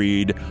wants you to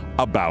read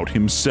about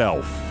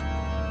himself.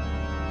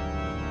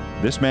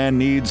 This man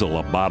needs a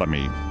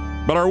lobotomy.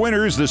 But our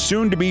winners, the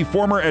soon-to-be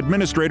former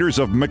administrators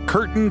of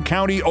McCurtain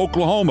County,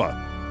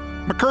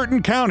 Oklahoma.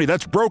 McCurtain County,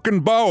 that's Broken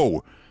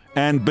Bow.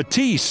 And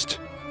Batiste,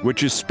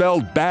 which is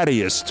spelled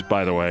Battiest,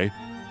 by the way.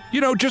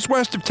 You know, just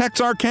west of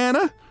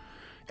Texarkana.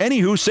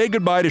 Anywho, say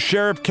goodbye to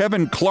Sheriff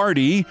Kevin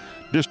Clardy,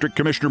 District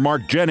Commissioner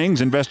Mark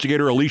Jennings,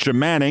 Investigator Alicia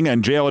Manning,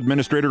 and Jail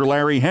Administrator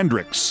Larry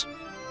Hendricks.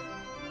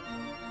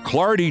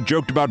 Clardy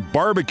joked about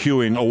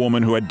barbecuing a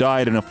woman who had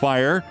died in a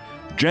fire.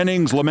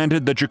 Jennings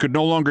lamented that you could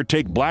no longer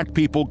take black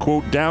people,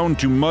 quote, down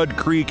to Mud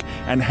Creek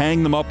and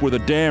hang them up with a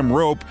damn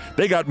rope.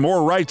 They got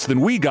more rights than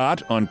we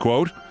got,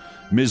 unquote.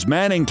 Ms.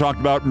 Manning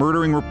talked about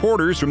murdering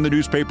reporters from the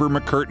newspaper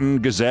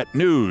McCurtain Gazette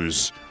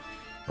News.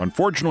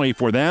 Unfortunately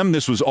for them,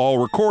 this was all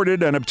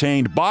recorded and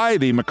obtained by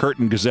the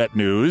McCurtain Gazette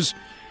News.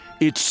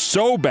 It's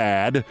so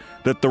bad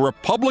that the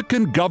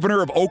Republican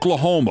governor of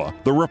Oklahoma,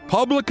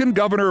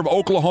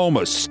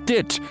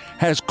 Stitt,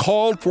 has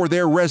called for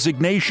their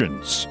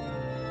resignations.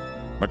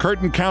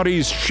 McCurtain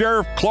County's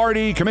Sheriff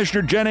Clardy,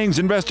 Commissioner Jennings,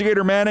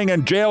 Investigator Manning,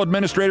 and Jail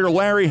Administrator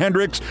Larry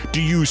Hendricks. Do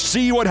you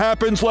see what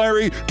happens,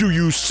 Larry? Do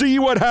you see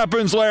what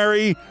happens,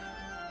 Larry?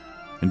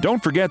 And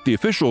don't forget, the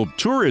official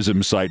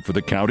tourism site for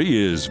the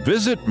county is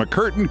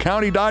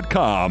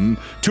visitmccurtaincounty.com.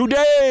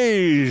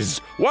 Today's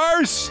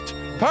worst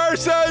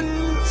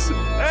persons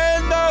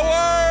in the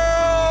world!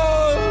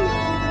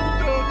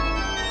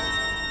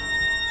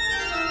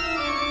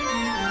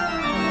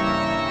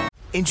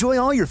 Enjoy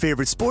all your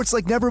favorite sports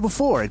like never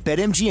before at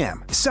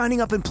BetMGM. Signing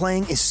up and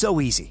playing is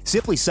so easy.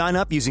 Simply sign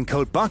up using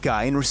code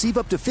Buckeye and receive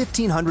up to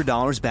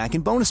 $1,500 back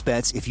in bonus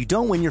bets if you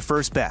don't win your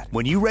first bet.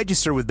 When you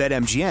register with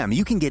BetMGM,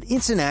 you can get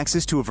instant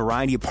access to a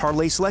variety of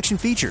parlay selection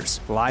features,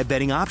 live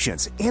betting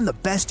options, and the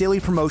best daily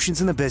promotions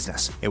in the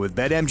business. And with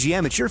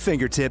BetMGM at your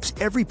fingertips,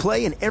 every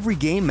play and every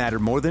game matter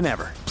more than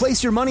ever.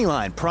 Place your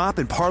moneyline, prop,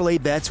 and parlay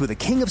bets with the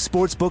king of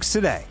sportsbooks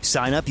today.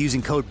 Sign up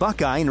using code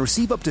Buckeye and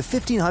receive up to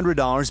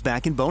 $1,500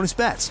 back in bonus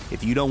bets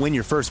if you don't win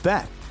your first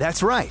bet.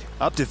 That's right,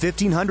 up to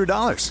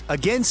 $1,500.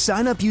 Again,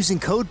 sign up using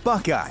code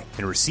Buckeye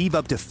and receive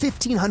up to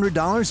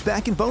 $1,500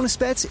 back in bonus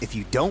bets if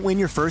you don't win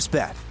your first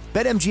bet.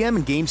 BetMGM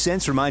and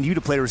GameSense remind you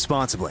to play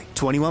responsibly.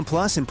 21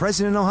 plus and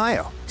present in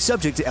Ohio.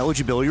 Subject to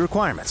eligibility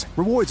requirements.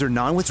 Rewards are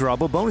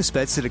non-withdrawable bonus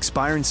bets that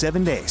expire in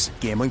 7 days.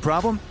 Gambling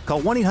problem?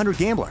 Call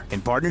 1-800-GAMBLER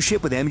in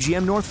partnership with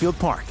MGM Northfield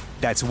Park.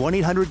 That's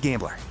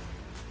 1-800-GAMBLER.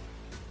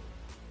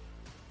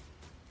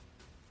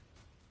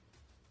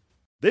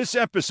 This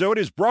episode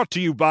is brought to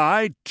you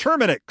by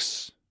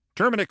Terminix.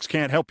 Terminix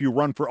can't help you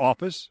run for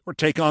office or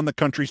take on the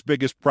country's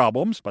biggest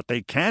problems, but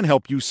they can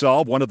help you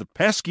solve one of the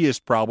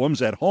peskiest problems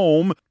at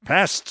home,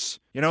 pests.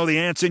 You know, the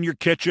ants in your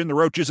kitchen, the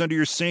roaches under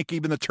your sink,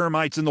 even the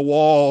termites in the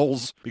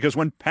walls. Because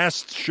when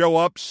pests show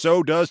up,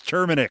 so does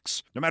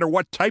Terminix. No matter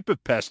what type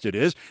of pest it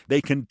is, they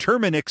can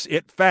Terminix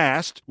it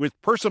fast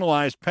with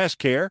personalized pest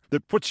care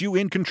that puts you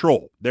in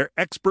control. Their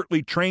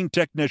expertly trained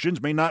technicians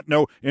may not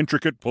know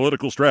intricate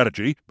political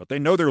strategy, but they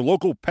know their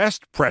local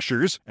pest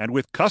pressures, and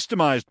with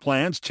customized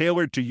plans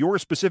tailored to your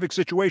specific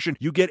situation,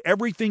 you get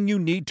everything you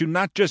need to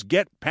not just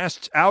get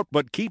pests out,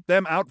 but keep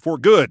them out for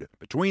good.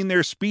 Between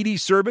their speedy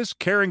service,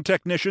 caring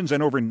technicians,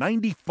 and over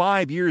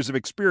 95 years of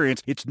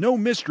experience, it's no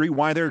mystery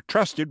why they're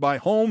trusted by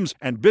homes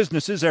and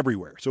businesses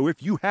everywhere. So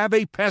if you have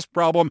a pest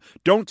problem,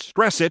 don't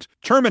stress it,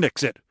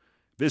 Terminix it.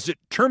 Visit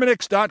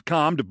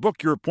Terminix.com to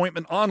book your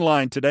appointment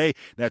online today.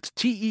 That's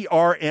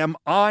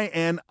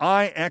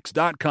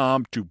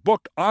TERMINIX.com to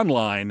book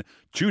online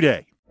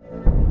today.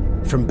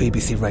 From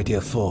BBC Radio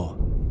 4,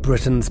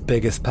 Britain's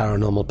biggest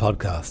paranormal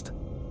podcast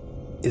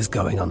is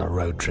going on a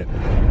road trip.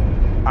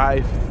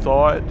 I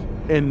thought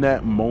in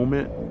that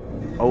moment,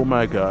 oh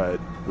my God,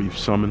 we've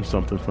summoned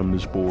something from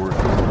this board.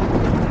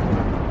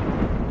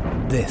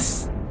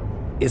 This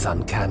is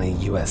Uncanny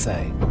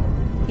USA.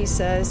 He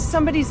says,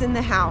 somebody's in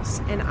the house,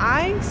 and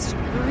I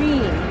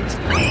screamed.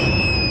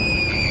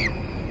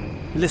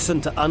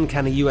 Listen to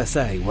Uncanny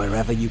USA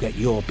wherever you get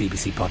your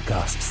BBC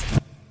podcasts,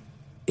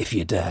 if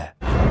you dare.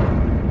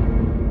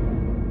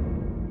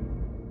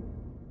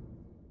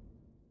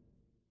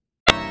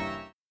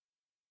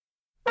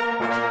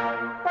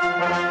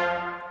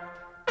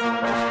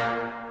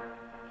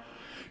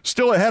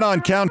 Still ahead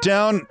on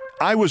Countdown,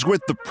 I was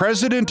with the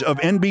president of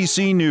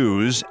NBC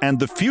News and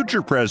the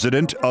future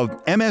president of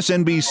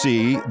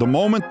MSNBC the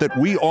moment that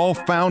we all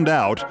found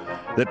out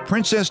that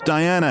Princess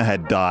Diana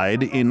had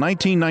died in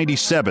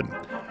 1997.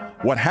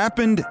 What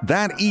happened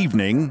that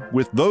evening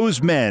with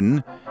those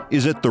men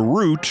is at the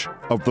root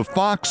of the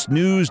Fox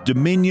News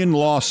Dominion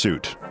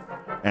lawsuit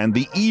and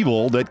the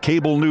evil that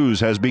cable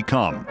news has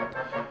become.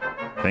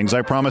 Things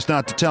I promise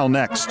not to tell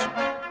next.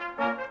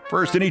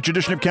 First, in each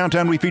edition of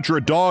Countdown, we feature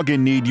a dog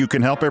in need. You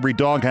can help. Every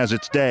dog has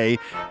its day.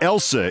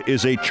 Elsa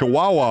is a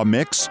Chihuahua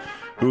mix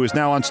who is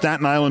now on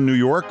Staten Island, New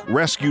York,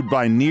 rescued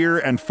by Near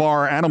and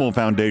Far Animal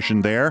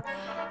Foundation there.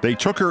 They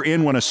took her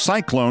in when a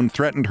cyclone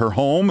threatened her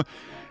home,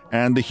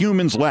 and the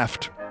humans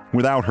left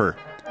without her.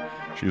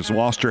 She's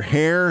lost her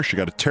hair. She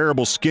got a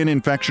terrible skin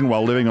infection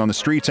while living on the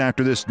streets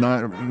after this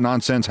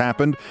nonsense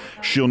happened.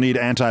 She'll need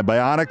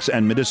antibiotics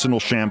and medicinal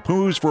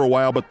shampoos for a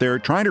while, but they're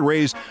trying to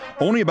raise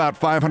only about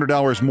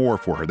 $500 more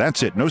for her.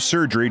 That's it. No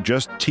surgery,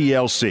 just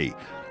TLC.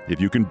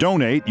 If you can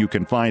donate, you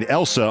can find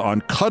Elsa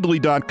on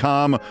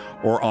cuddly.com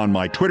or on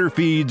my Twitter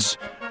feeds.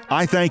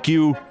 I thank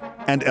you,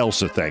 and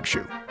Elsa thanks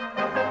you.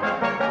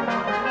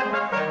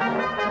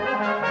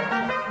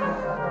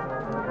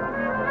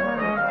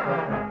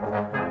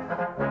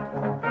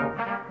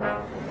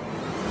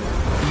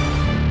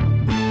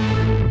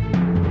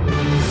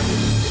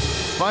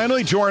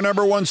 Finally, to our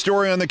number one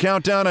story on the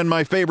countdown and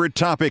my favorite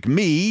topic,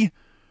 me,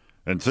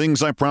 and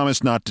things I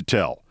promised not to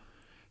tell.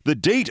 The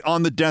date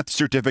on the death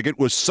certificate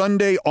was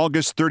Sunday,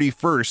 August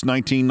 31st,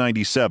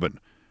 1997.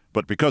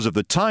 But because of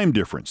the time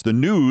difference, the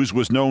news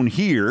was known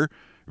here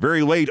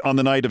very late on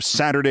the night of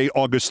Saturday,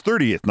 August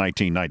 30th,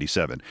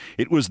 1997.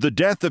 It was the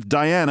death of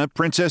Diana,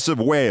 Princess of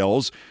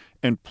Wales.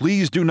 And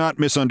please do not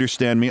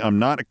misunderstand me. I'm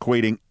not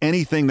equating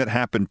anything that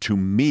happened to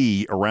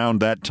me around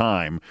that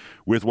time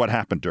with what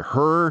happened to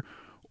her,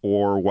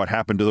 or what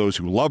happened to those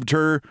who loved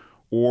her,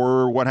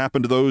 or what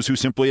happened to those who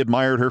simply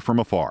admired her from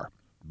afar.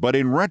 But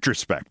in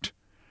retrospect,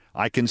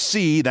 I can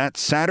see that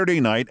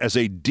Saturday night as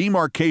a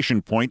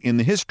demarcation point in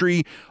the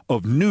history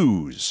of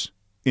news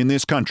in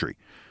this country.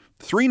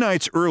 3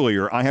 nights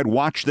earlier, I had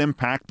watched them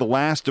pack the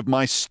last of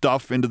my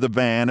stuff into the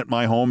van at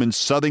my home in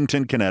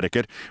Southington,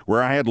 Connecticut,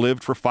 where I had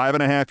lived for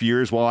 5.5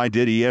 years while I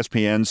did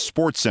ESPN's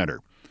Sports Center.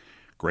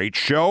 Great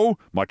show,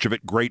 much of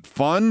it great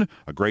fun,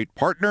 a great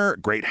partner, a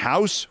great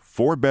house,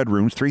 4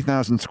 bedrooms,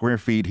 3,000 square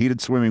feet,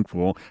 heated swimming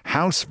pool,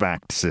 house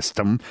vac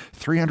system,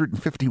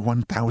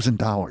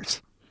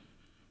 $351,000.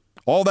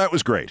 All that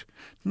was great.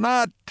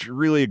 Not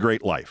really a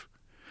great life.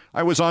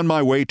 I was on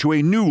my way to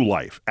a new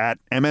life at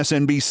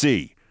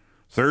MSNBC.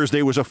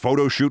 Thursday was a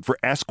photo shoot for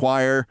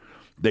Esquire.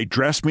 They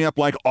dressed me up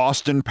like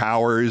Austin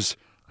Powers.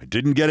 I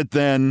didn't get it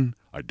then.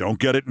 I don't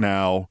get it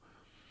now.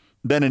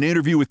 Then an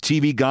interview with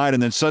TV Guide,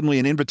 and then suddenly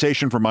an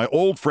invitation from my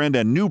old friend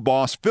and new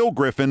boss, Phil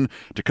Griffin,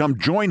 to come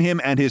join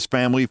him and his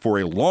family for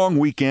a long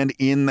weekend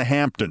in the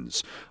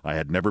Hamptons. I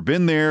had never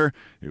been there.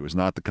 It was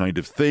not the kind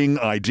of thing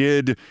I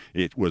did.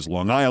 It was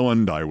Long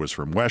Island. I was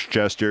from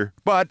Westchester.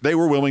 But they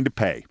were willing to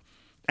pay.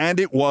 And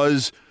it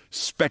was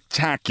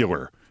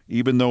spectacular.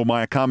 Even though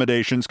my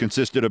accommodations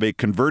consisted of a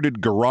converted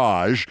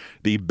garage,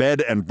 the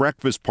bed and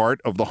breakfast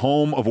part of the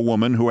home of a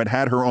woman who had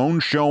had her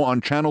own show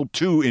on Channel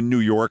 2 in New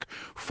York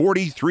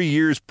 43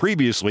 years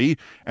previously,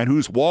 and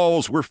whose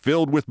walls were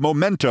filled with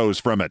mementos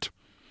from it.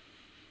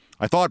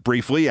 I thought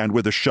briefly, and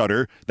with a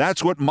shudder,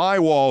 that's what my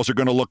walls are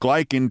going to look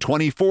like in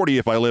 2040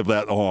 if I live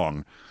that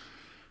long.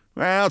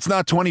 Well, it's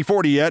not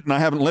 2040 yet, and I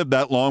haven't lived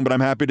that long, but I'm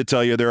happy to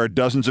tell you there are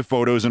dozens of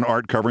photos and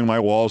art covering my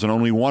walls, and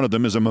only one of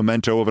them is a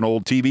memento of an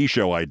old TV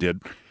show I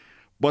did.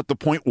 But the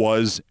point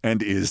was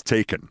and is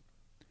taken.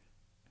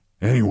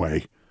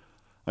 Anyway,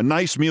 a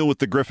nice meal with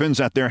the Griffins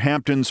at their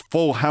Hamptons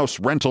full house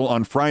rental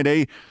on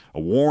Friday, a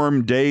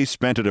warm day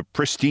spent at a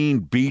pristine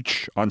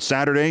beach on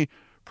Saturday,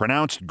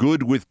 pronounced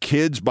good with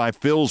kids by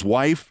Phil's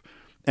wife,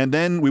 and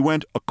then we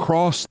went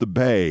across the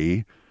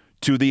bay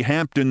to the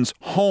Hamptons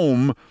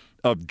home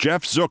of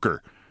Jeff Zucker,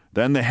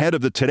 then the head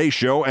of the Today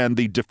Show and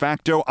the de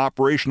facto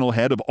operational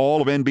head of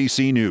all of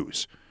NBC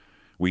News.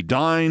 We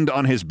dined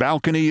on his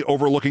balcony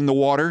overlooking the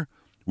water.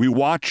 We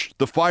watched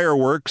the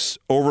fireworks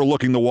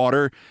overlooking the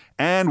water,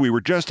 and we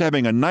were just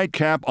having a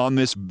nightcap on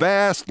this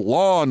vast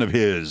lawn of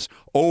his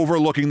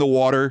overlooking the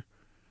water.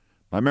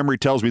 My memory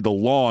tells me the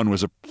lawn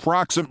was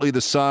approximately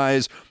the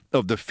size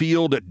of the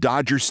field at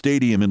Dodger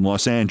Stadium in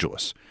Los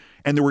Angeles,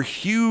 and there were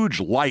huge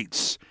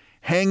lights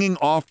hanging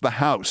off the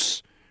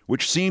house,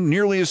 which seemed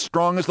nearly as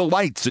strong as the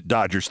lights at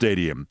Dodger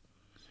Stadium.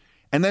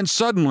 And then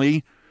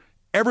suddenly,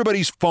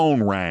 everybody's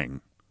phone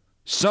rang.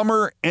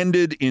 Summer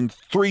ended in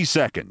 3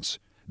 seconds.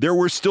 There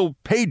were still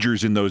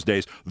pagers in those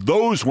days.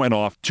 Those went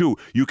off, too.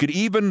 You could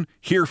even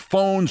hear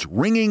phones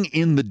ringing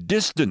in the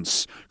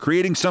distance,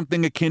 creating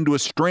something akin to a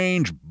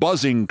strange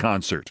buzzing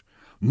concert.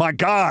 "My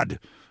God!"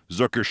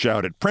 Zucker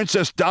shouted.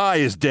 "Princess Di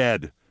is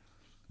dead."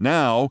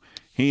 Now,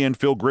 he and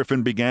Phil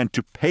Griffin began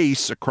to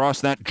pace across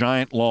that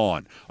giant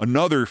lawn.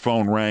 Another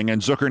phone rang,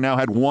 and Zucker now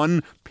had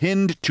one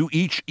pinned to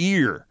each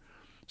ear.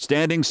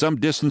 Standing some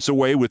distance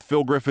away with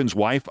Phil Griffin's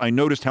wife, I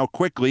noticed how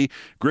quickly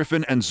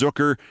Griffin and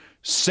Zucker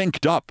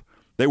synced up.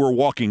 They were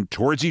walking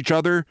towards each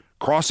other,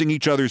 crossing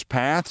each other's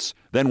paths,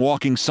 then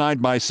walking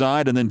side by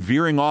side, and then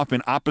veering off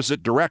in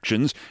opposite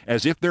directions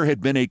as if there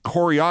had been a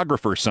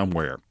choreographer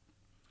somewhere.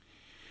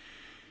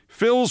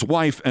 Phil's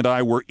wife and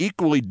I were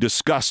equally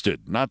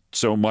disgusted, not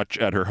so much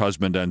at her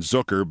husband and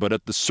Zucker, but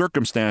at the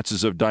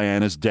circumstances of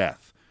Diana's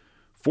death.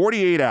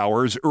 48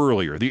 hours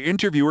earlier, the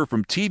interviewer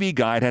from TV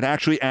Guide had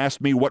actually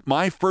asked me what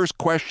my first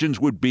questions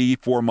would be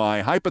for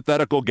my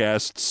hypothetical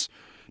guests,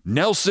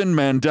 Nelson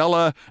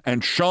Mandela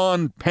and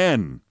Sean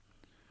Penn.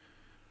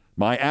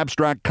 My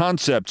abstract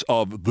concepts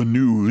of the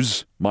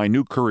news, my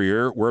new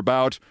career, were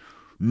about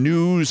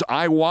news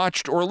I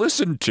watched or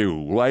listened to,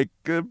 like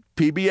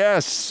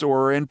PBS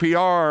or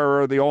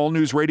NPR or the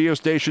all-news radio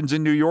stations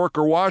in New York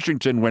or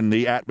Washington when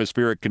the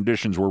atmospheric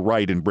conditions were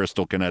right in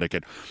Bristol,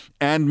 Connecticut.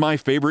 And my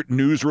favorite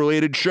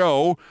news-related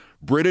show,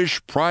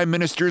 British Prime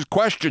Minister's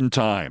Question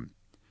Time.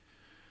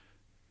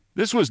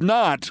 This was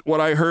not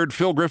what I heard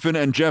Phil Griffin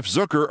and Jeff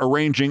Zucker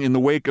arranging in the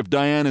wake of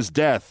Diana's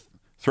death,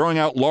 throwing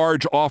out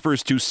large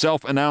offers to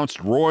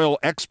self-announced royal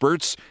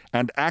experts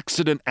and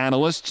accident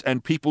analysts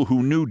and people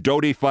who knew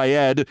Dodi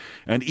Fayed,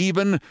 and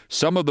even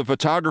some of the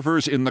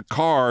photographers in the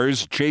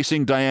cars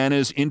chasing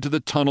Diana's into the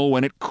tunnel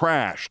when it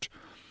crashed,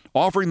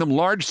 offering them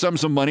large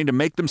sums of money to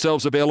make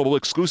themselves available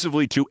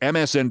exclusively to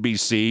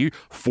MSNBC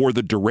for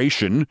the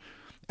duration,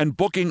 and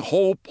booking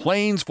whole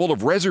planes full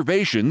of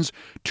reservations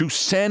to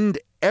send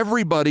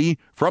everybody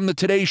from the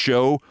Today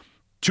Show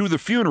to the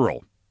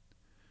funeral.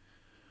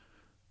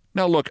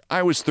 Now, look,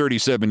 I was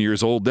 37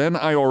 years old then.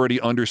 I already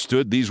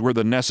understood these were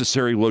the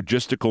necessary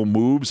logistical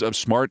moves of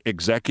smart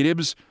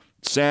executives.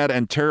 Sad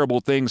and terrible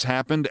things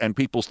happened, and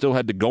people still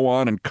had to go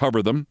on and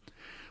cover them.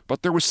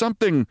 But there was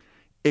something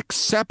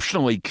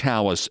exceptionally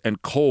callous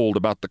and cold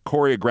about the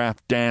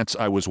choreographed dance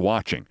I was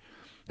watching.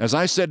 As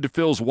I said to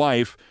Phil's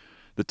wife,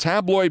 the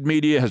tabloid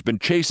media has been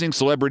chasing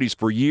celebrities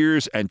for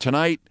years, and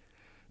tonight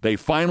they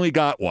finally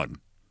got one.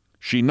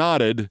 She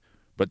nodded,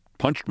 but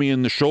punched me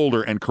in the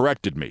shoulder and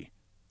corrected me.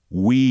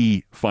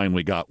 We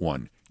finally got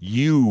one.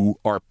 You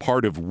are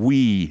part of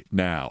we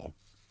now.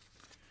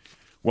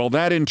 Well,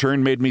 that in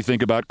turn made me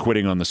think about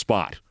quitting on the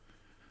spot.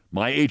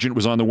 My agent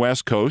was on the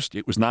West Coast.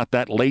 It was not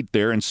that late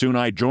there, and soon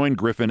I joined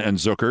Griffin and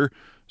Zucker.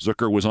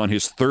 Zucker was on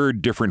his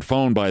third different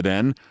phone by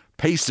then,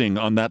 pacing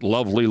on that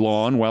lovely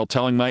lawn while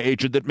telling my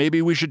agent that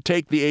maybe we should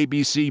take the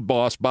ABC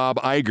boss, Bob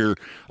Iger,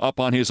 up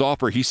on his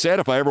offer. He said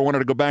if I ever wanted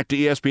to go back to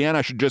ESPN,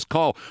 I should just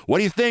call. What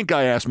do you think?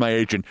 I asked my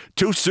agent.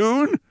 Too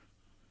soon?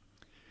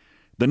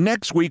 The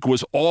next week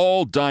was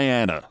all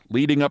Diana,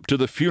 leading up to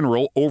the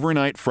funeral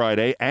overnight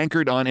Friday,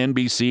 anchored on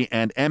NBC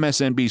and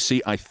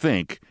MSNBC, I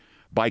think,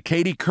 by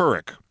Katie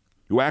Couric,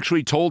 who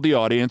actually told the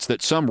audience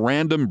that some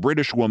random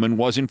British woman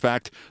was, in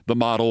fact, the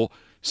model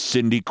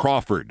Cindy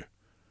Crawford.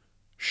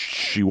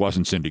 She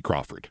wasn't Cindy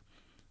Crawford.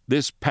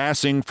 This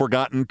passing,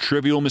 forgotten,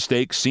 trivial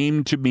mistake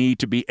seemed to me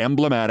to be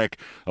emblematic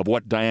of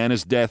what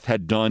Diana's death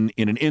had done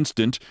in an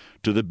instant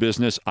to the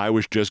business I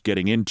was just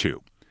getting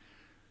into.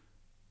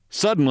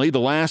 Suddenly, the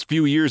last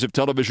few years of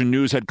television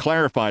news had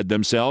clarified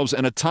themselves,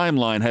 and a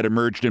timeline had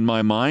emerged in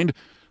my mind.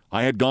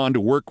 I had gone to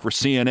work for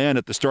CNN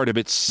at the start of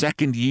its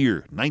second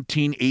year,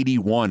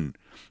 1981.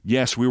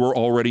 Yes, we were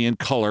already in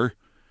color.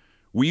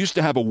 We used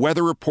to have a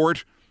weather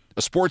report,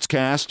 a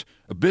sportscast,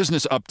 a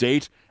business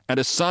update, and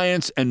a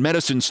science and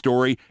medicine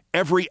story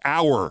every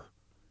hour.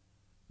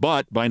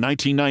 But by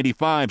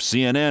 1995,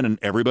 CNN and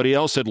everybody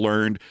else had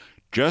learned,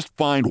 just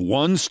find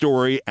one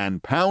story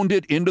and pound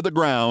it into the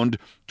ground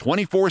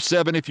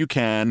 24/7 if you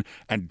can,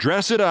 and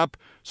dress it up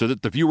so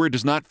that the viewer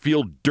does not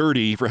feel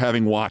dirty for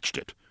having watched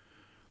it.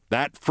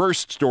 That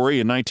first story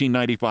in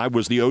 1995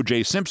 was the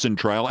O.J. Simpson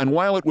trial, and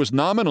while it was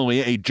nominally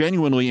a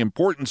genuinely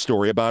important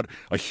story about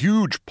a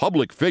huge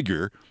public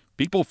figure,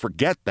 people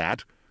forget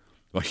that.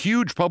 A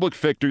huge public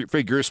figure,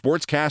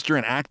 sportscaster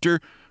and actor,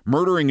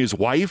 murdering his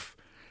wife,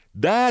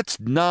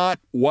 that's not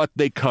what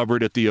they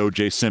covered at the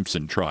O.J.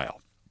 Simpson trial.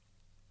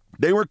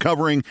 They were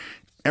covering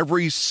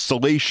every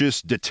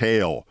salacious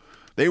detail.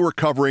 They were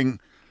covering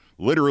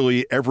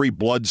literally every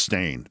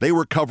bloodstain. They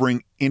were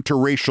covering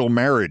interracial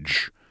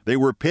marriage. They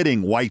were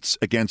pitting whites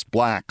against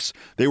blacks.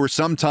 They were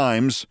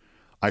sometimes,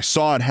 I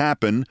saw it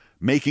happen,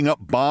 making up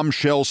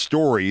bombshell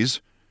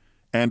stories.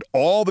 And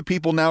all the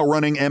people now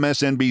running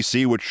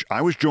MSNBC, which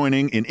I was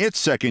joining in its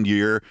second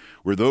year,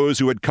 were those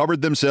who had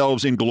covered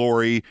themselves in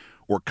glory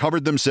or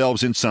covered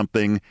themselves in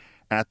something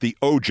at the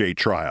OJ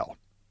trial.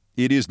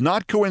 It is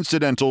not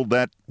coincidental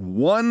that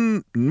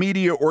one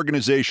media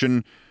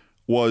organization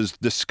was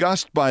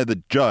discussed by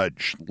the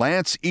judge,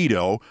 Lance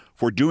Ito,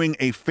 for doing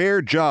a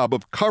fair job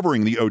of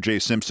covering the O.J.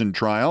 Simpson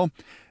trial.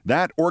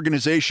 That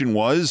organization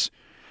was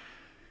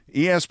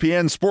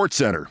ESPN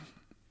SportsCenter.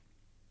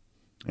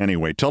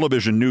 Anyway,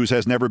 television news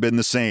has never been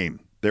the same.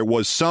 There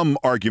was some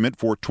argument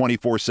for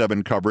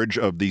 24/7 coverage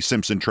of the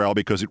Simpson trial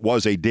because it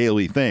was a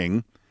daily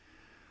thing.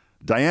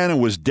 Diana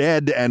was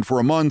dead, and for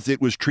a month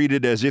it was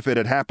treated as if it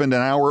had happened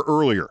an hour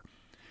earlier.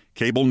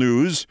 Cable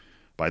news,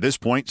 by this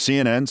point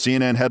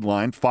CNN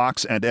Headline,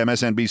 Fox, and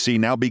MSNBC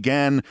now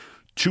began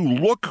to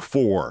look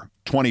for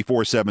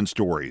 24/7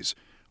 stories,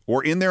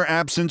 or in their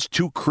absence,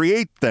 to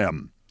create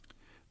them.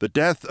 The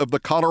death of the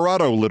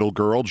Colorado little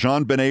girl,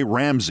 JonBenet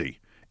Ramsey,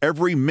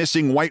 every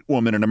missing white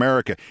woman in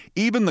America,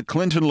 even the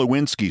Clinton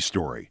Lewinsky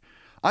story.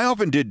 I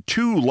often did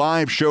 2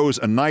 live shows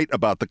a night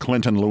about the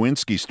Clinton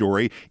Lewinsky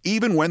story,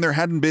 even when there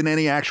hadn't been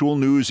any actual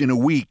news in a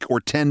week or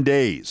 10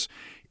 days.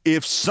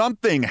 If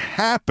something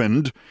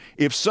happened,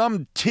 if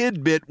some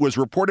tidbit was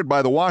reported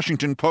by the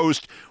Washington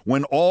Post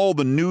when all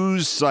the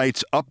news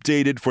sites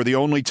updated for the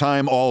only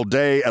time all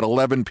day at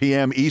 11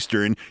 p.m.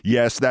 Eastern,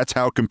 yes, that's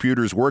how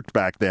computers worked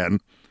back then,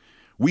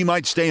 we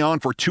might stay on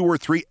for 2 or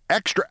 3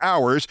 extra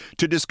hours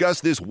to discuss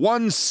this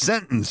one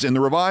sentence in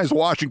the revised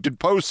Washington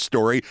Post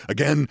story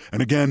again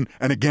and again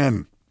and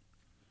again.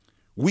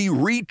 We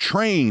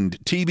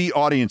retrained TV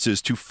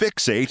audiences to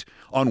fixate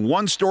on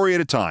one story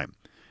at a time,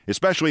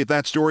 especially if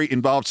that story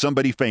involved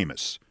somebody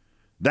famous.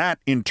 That,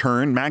 in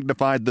turn,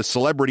 magnified the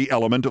celebrity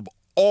element of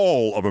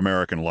all of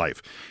American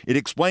life. It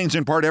explains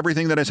in part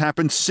everything that has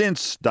happened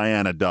since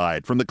Diana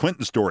died, from the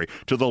Clinton story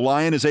to the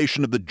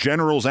lionization of the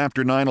generals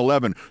after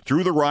 9/11,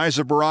 through the rise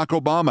of Barack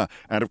Obama,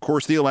 and of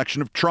course the election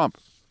of Trump.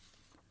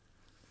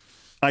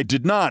 I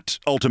did not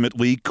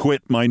ultimately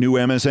quit my new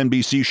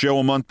MSNBC show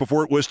a month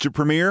before it was to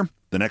premiere.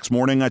 The next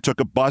morning, I took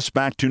a bus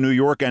back to New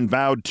York and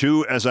vowed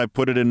to, as I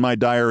put it in my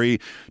diary,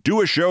 do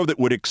a show that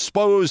would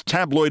expose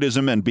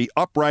tabloidism and be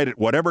upright at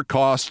whatever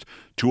cost,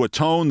 to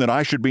atone that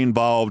I should be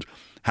involved,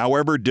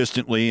 however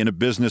distantly, in a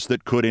business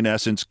that could, in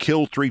essence,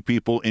 kill 3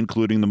 people,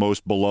 including the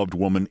most beloved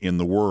woman in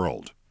the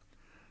world.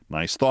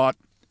 Nice thought.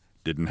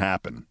 Didn't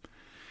happen.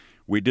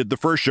 We did the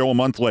first show a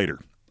month later,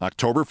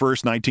 October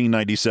 1st,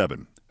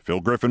 1997. Phil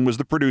Griffin was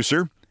the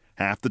producer.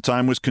 Half the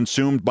time was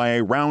consumed by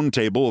a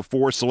roundtable of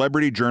 4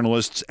 celebrity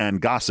journalists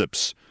and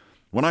gossips.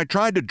 When I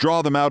tried to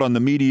draw them out on the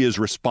media's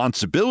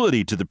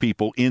responsibility to the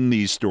people in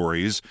these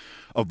stories,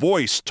 a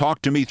voice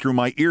talked to me through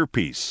my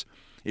earpiece.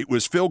 It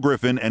was Phil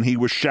Griffin, and he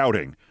was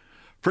shouting,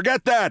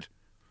 "Forget that!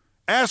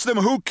 Ask them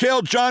who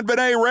killed John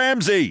Benet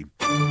Ramsey!"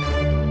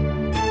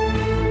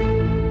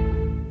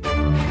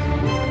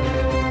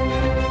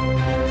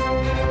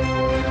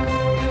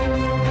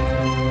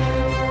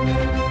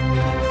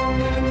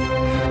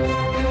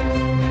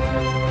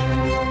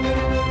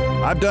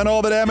 I've done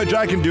all the damage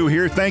I can do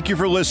here. Thank you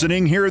for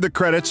listening. Here are the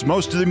credits.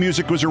 Most of the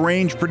music was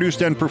arranged,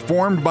 produced, and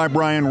performed by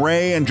Brian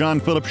Ray and John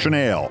Philip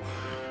Chanel.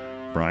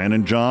 Brian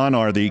and John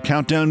are the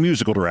Countdown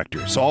musical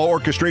directors. All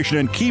orchestration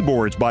and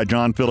keyboards by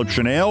John Philip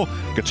Chanel.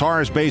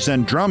 Guitars, bass,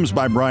 and drums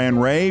by Brian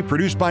Ray.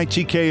 Produced by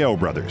TKO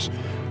Brothers.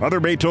 Other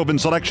Beethoven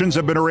selections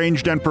have been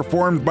arranged and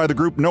performed by the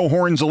group No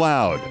Horns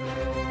Allowed.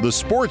 The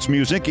sports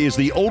music is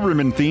the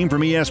Olbermann theme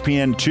from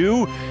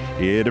ESPN2.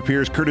 It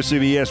appears courtesy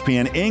of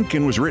ESPN Inc.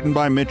 and was written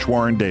by Mitch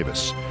Warren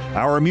Davis.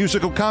 Our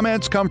musical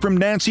comments come from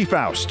Nancy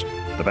Faust,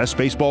 the best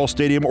baseball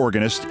stadium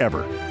organist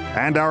ever.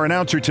 And our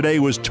announcer today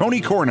was Tony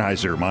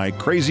Kornheiser, my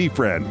crazy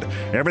friend.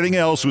 Everything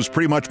else was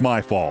pretty much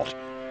my fault.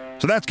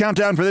 So that's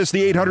Countdown for this,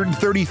 the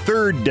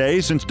 833rd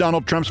day since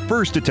Donald Trump's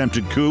first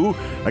attempted coup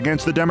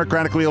against the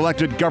democratically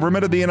elected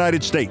government of the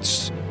United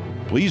States.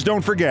 Please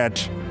don't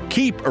forget,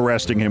 keep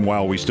arresting him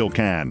while we still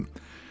can.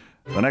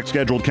 The next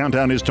scheduled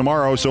countdown is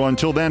tomorrow, so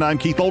until then, I'm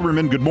Keith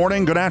Olbermann. Good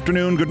morning, good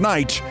afternoon, good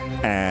night,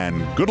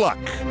 and good luck.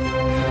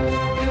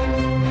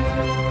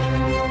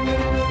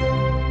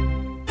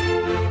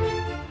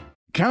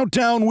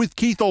 Countdown with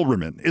Keith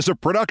Olbermann is a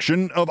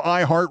production of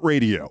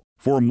iHeartRadio.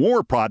 For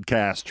more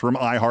podcasts from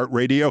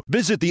iHeartRadio,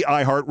 visit the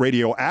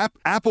iHeartRadio app,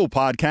 Apple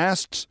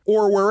Podcasts,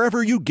 or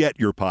wherever you get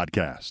your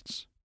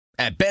podcasts.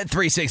 At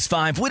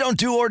Bet365, we don't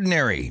do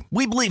ordinary.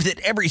 We believe that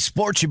every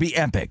sport should be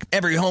epic.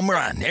 Every home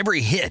run,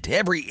 every hit,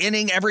 every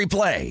inning, every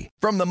play.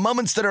 From the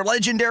moments that are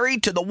legendary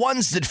to the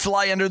ones that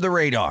fly under the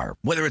radar.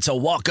 Whether it's a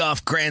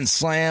walk-off grand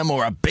slam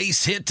or a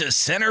base hit to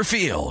center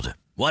field.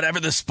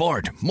 Whatever the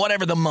sport,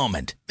 whatever the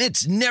moment.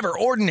 It's never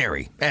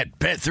ordinary at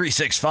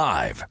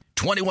Bet365.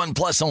 21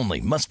 plus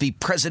only. Must be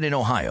present in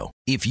Ohio.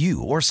 If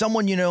you or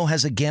someone you know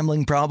has a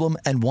gambling problem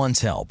and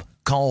wants help,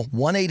 call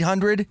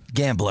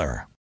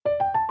 1-800-GAMBLER.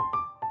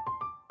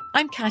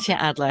 I'm Katya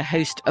Adler,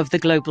 host of The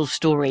Global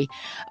Story.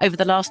 Over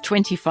the last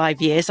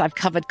 25 years, I've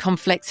covered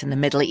conflicts in the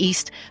Middle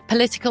East,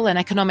 political and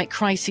economic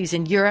crises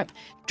in Europe,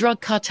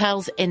 drug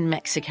cartels in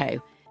Mexico.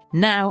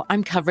 Now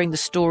I'm covering the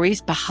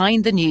stories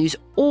behind the news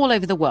all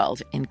over the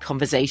world in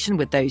conversation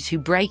with those who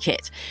break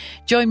it.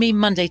 Join me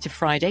Monday to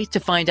Friday to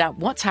find out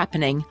what's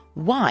happening,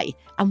 why,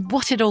 and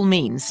what it all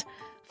means.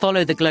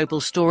 Follow The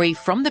Global Story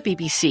from the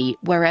BBC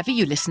wherever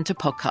you listen to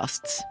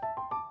podcasts.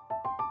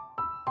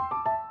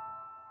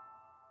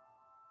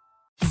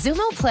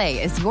 Xumo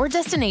Play is your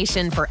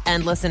destination for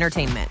endless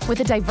entertainment. With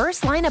a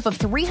diverse lineup of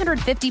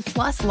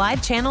 350-plus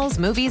live channels,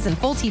 movies, and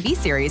full TV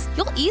series,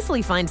 you'll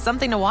easily find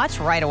something to watch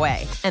right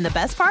away. And the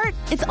best part?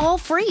 It's all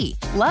free.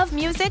 Love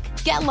music?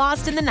 Get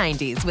lost in the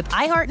 90s with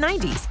iHeart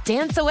 90s,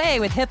 dance away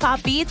with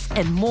hip-hop beats,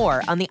 and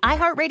more on the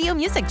iHeartRadio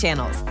music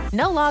channels.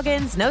 No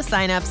logins, no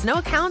signups, no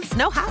accounts,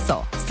 no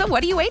hassle. So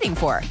what are you waiting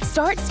for?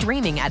 Start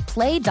streaming at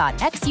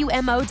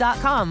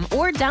play.xumo.com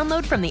or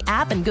download from the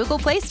app and Google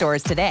Play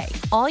stores today.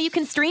 All you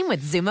can stream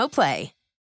with Xumo Play.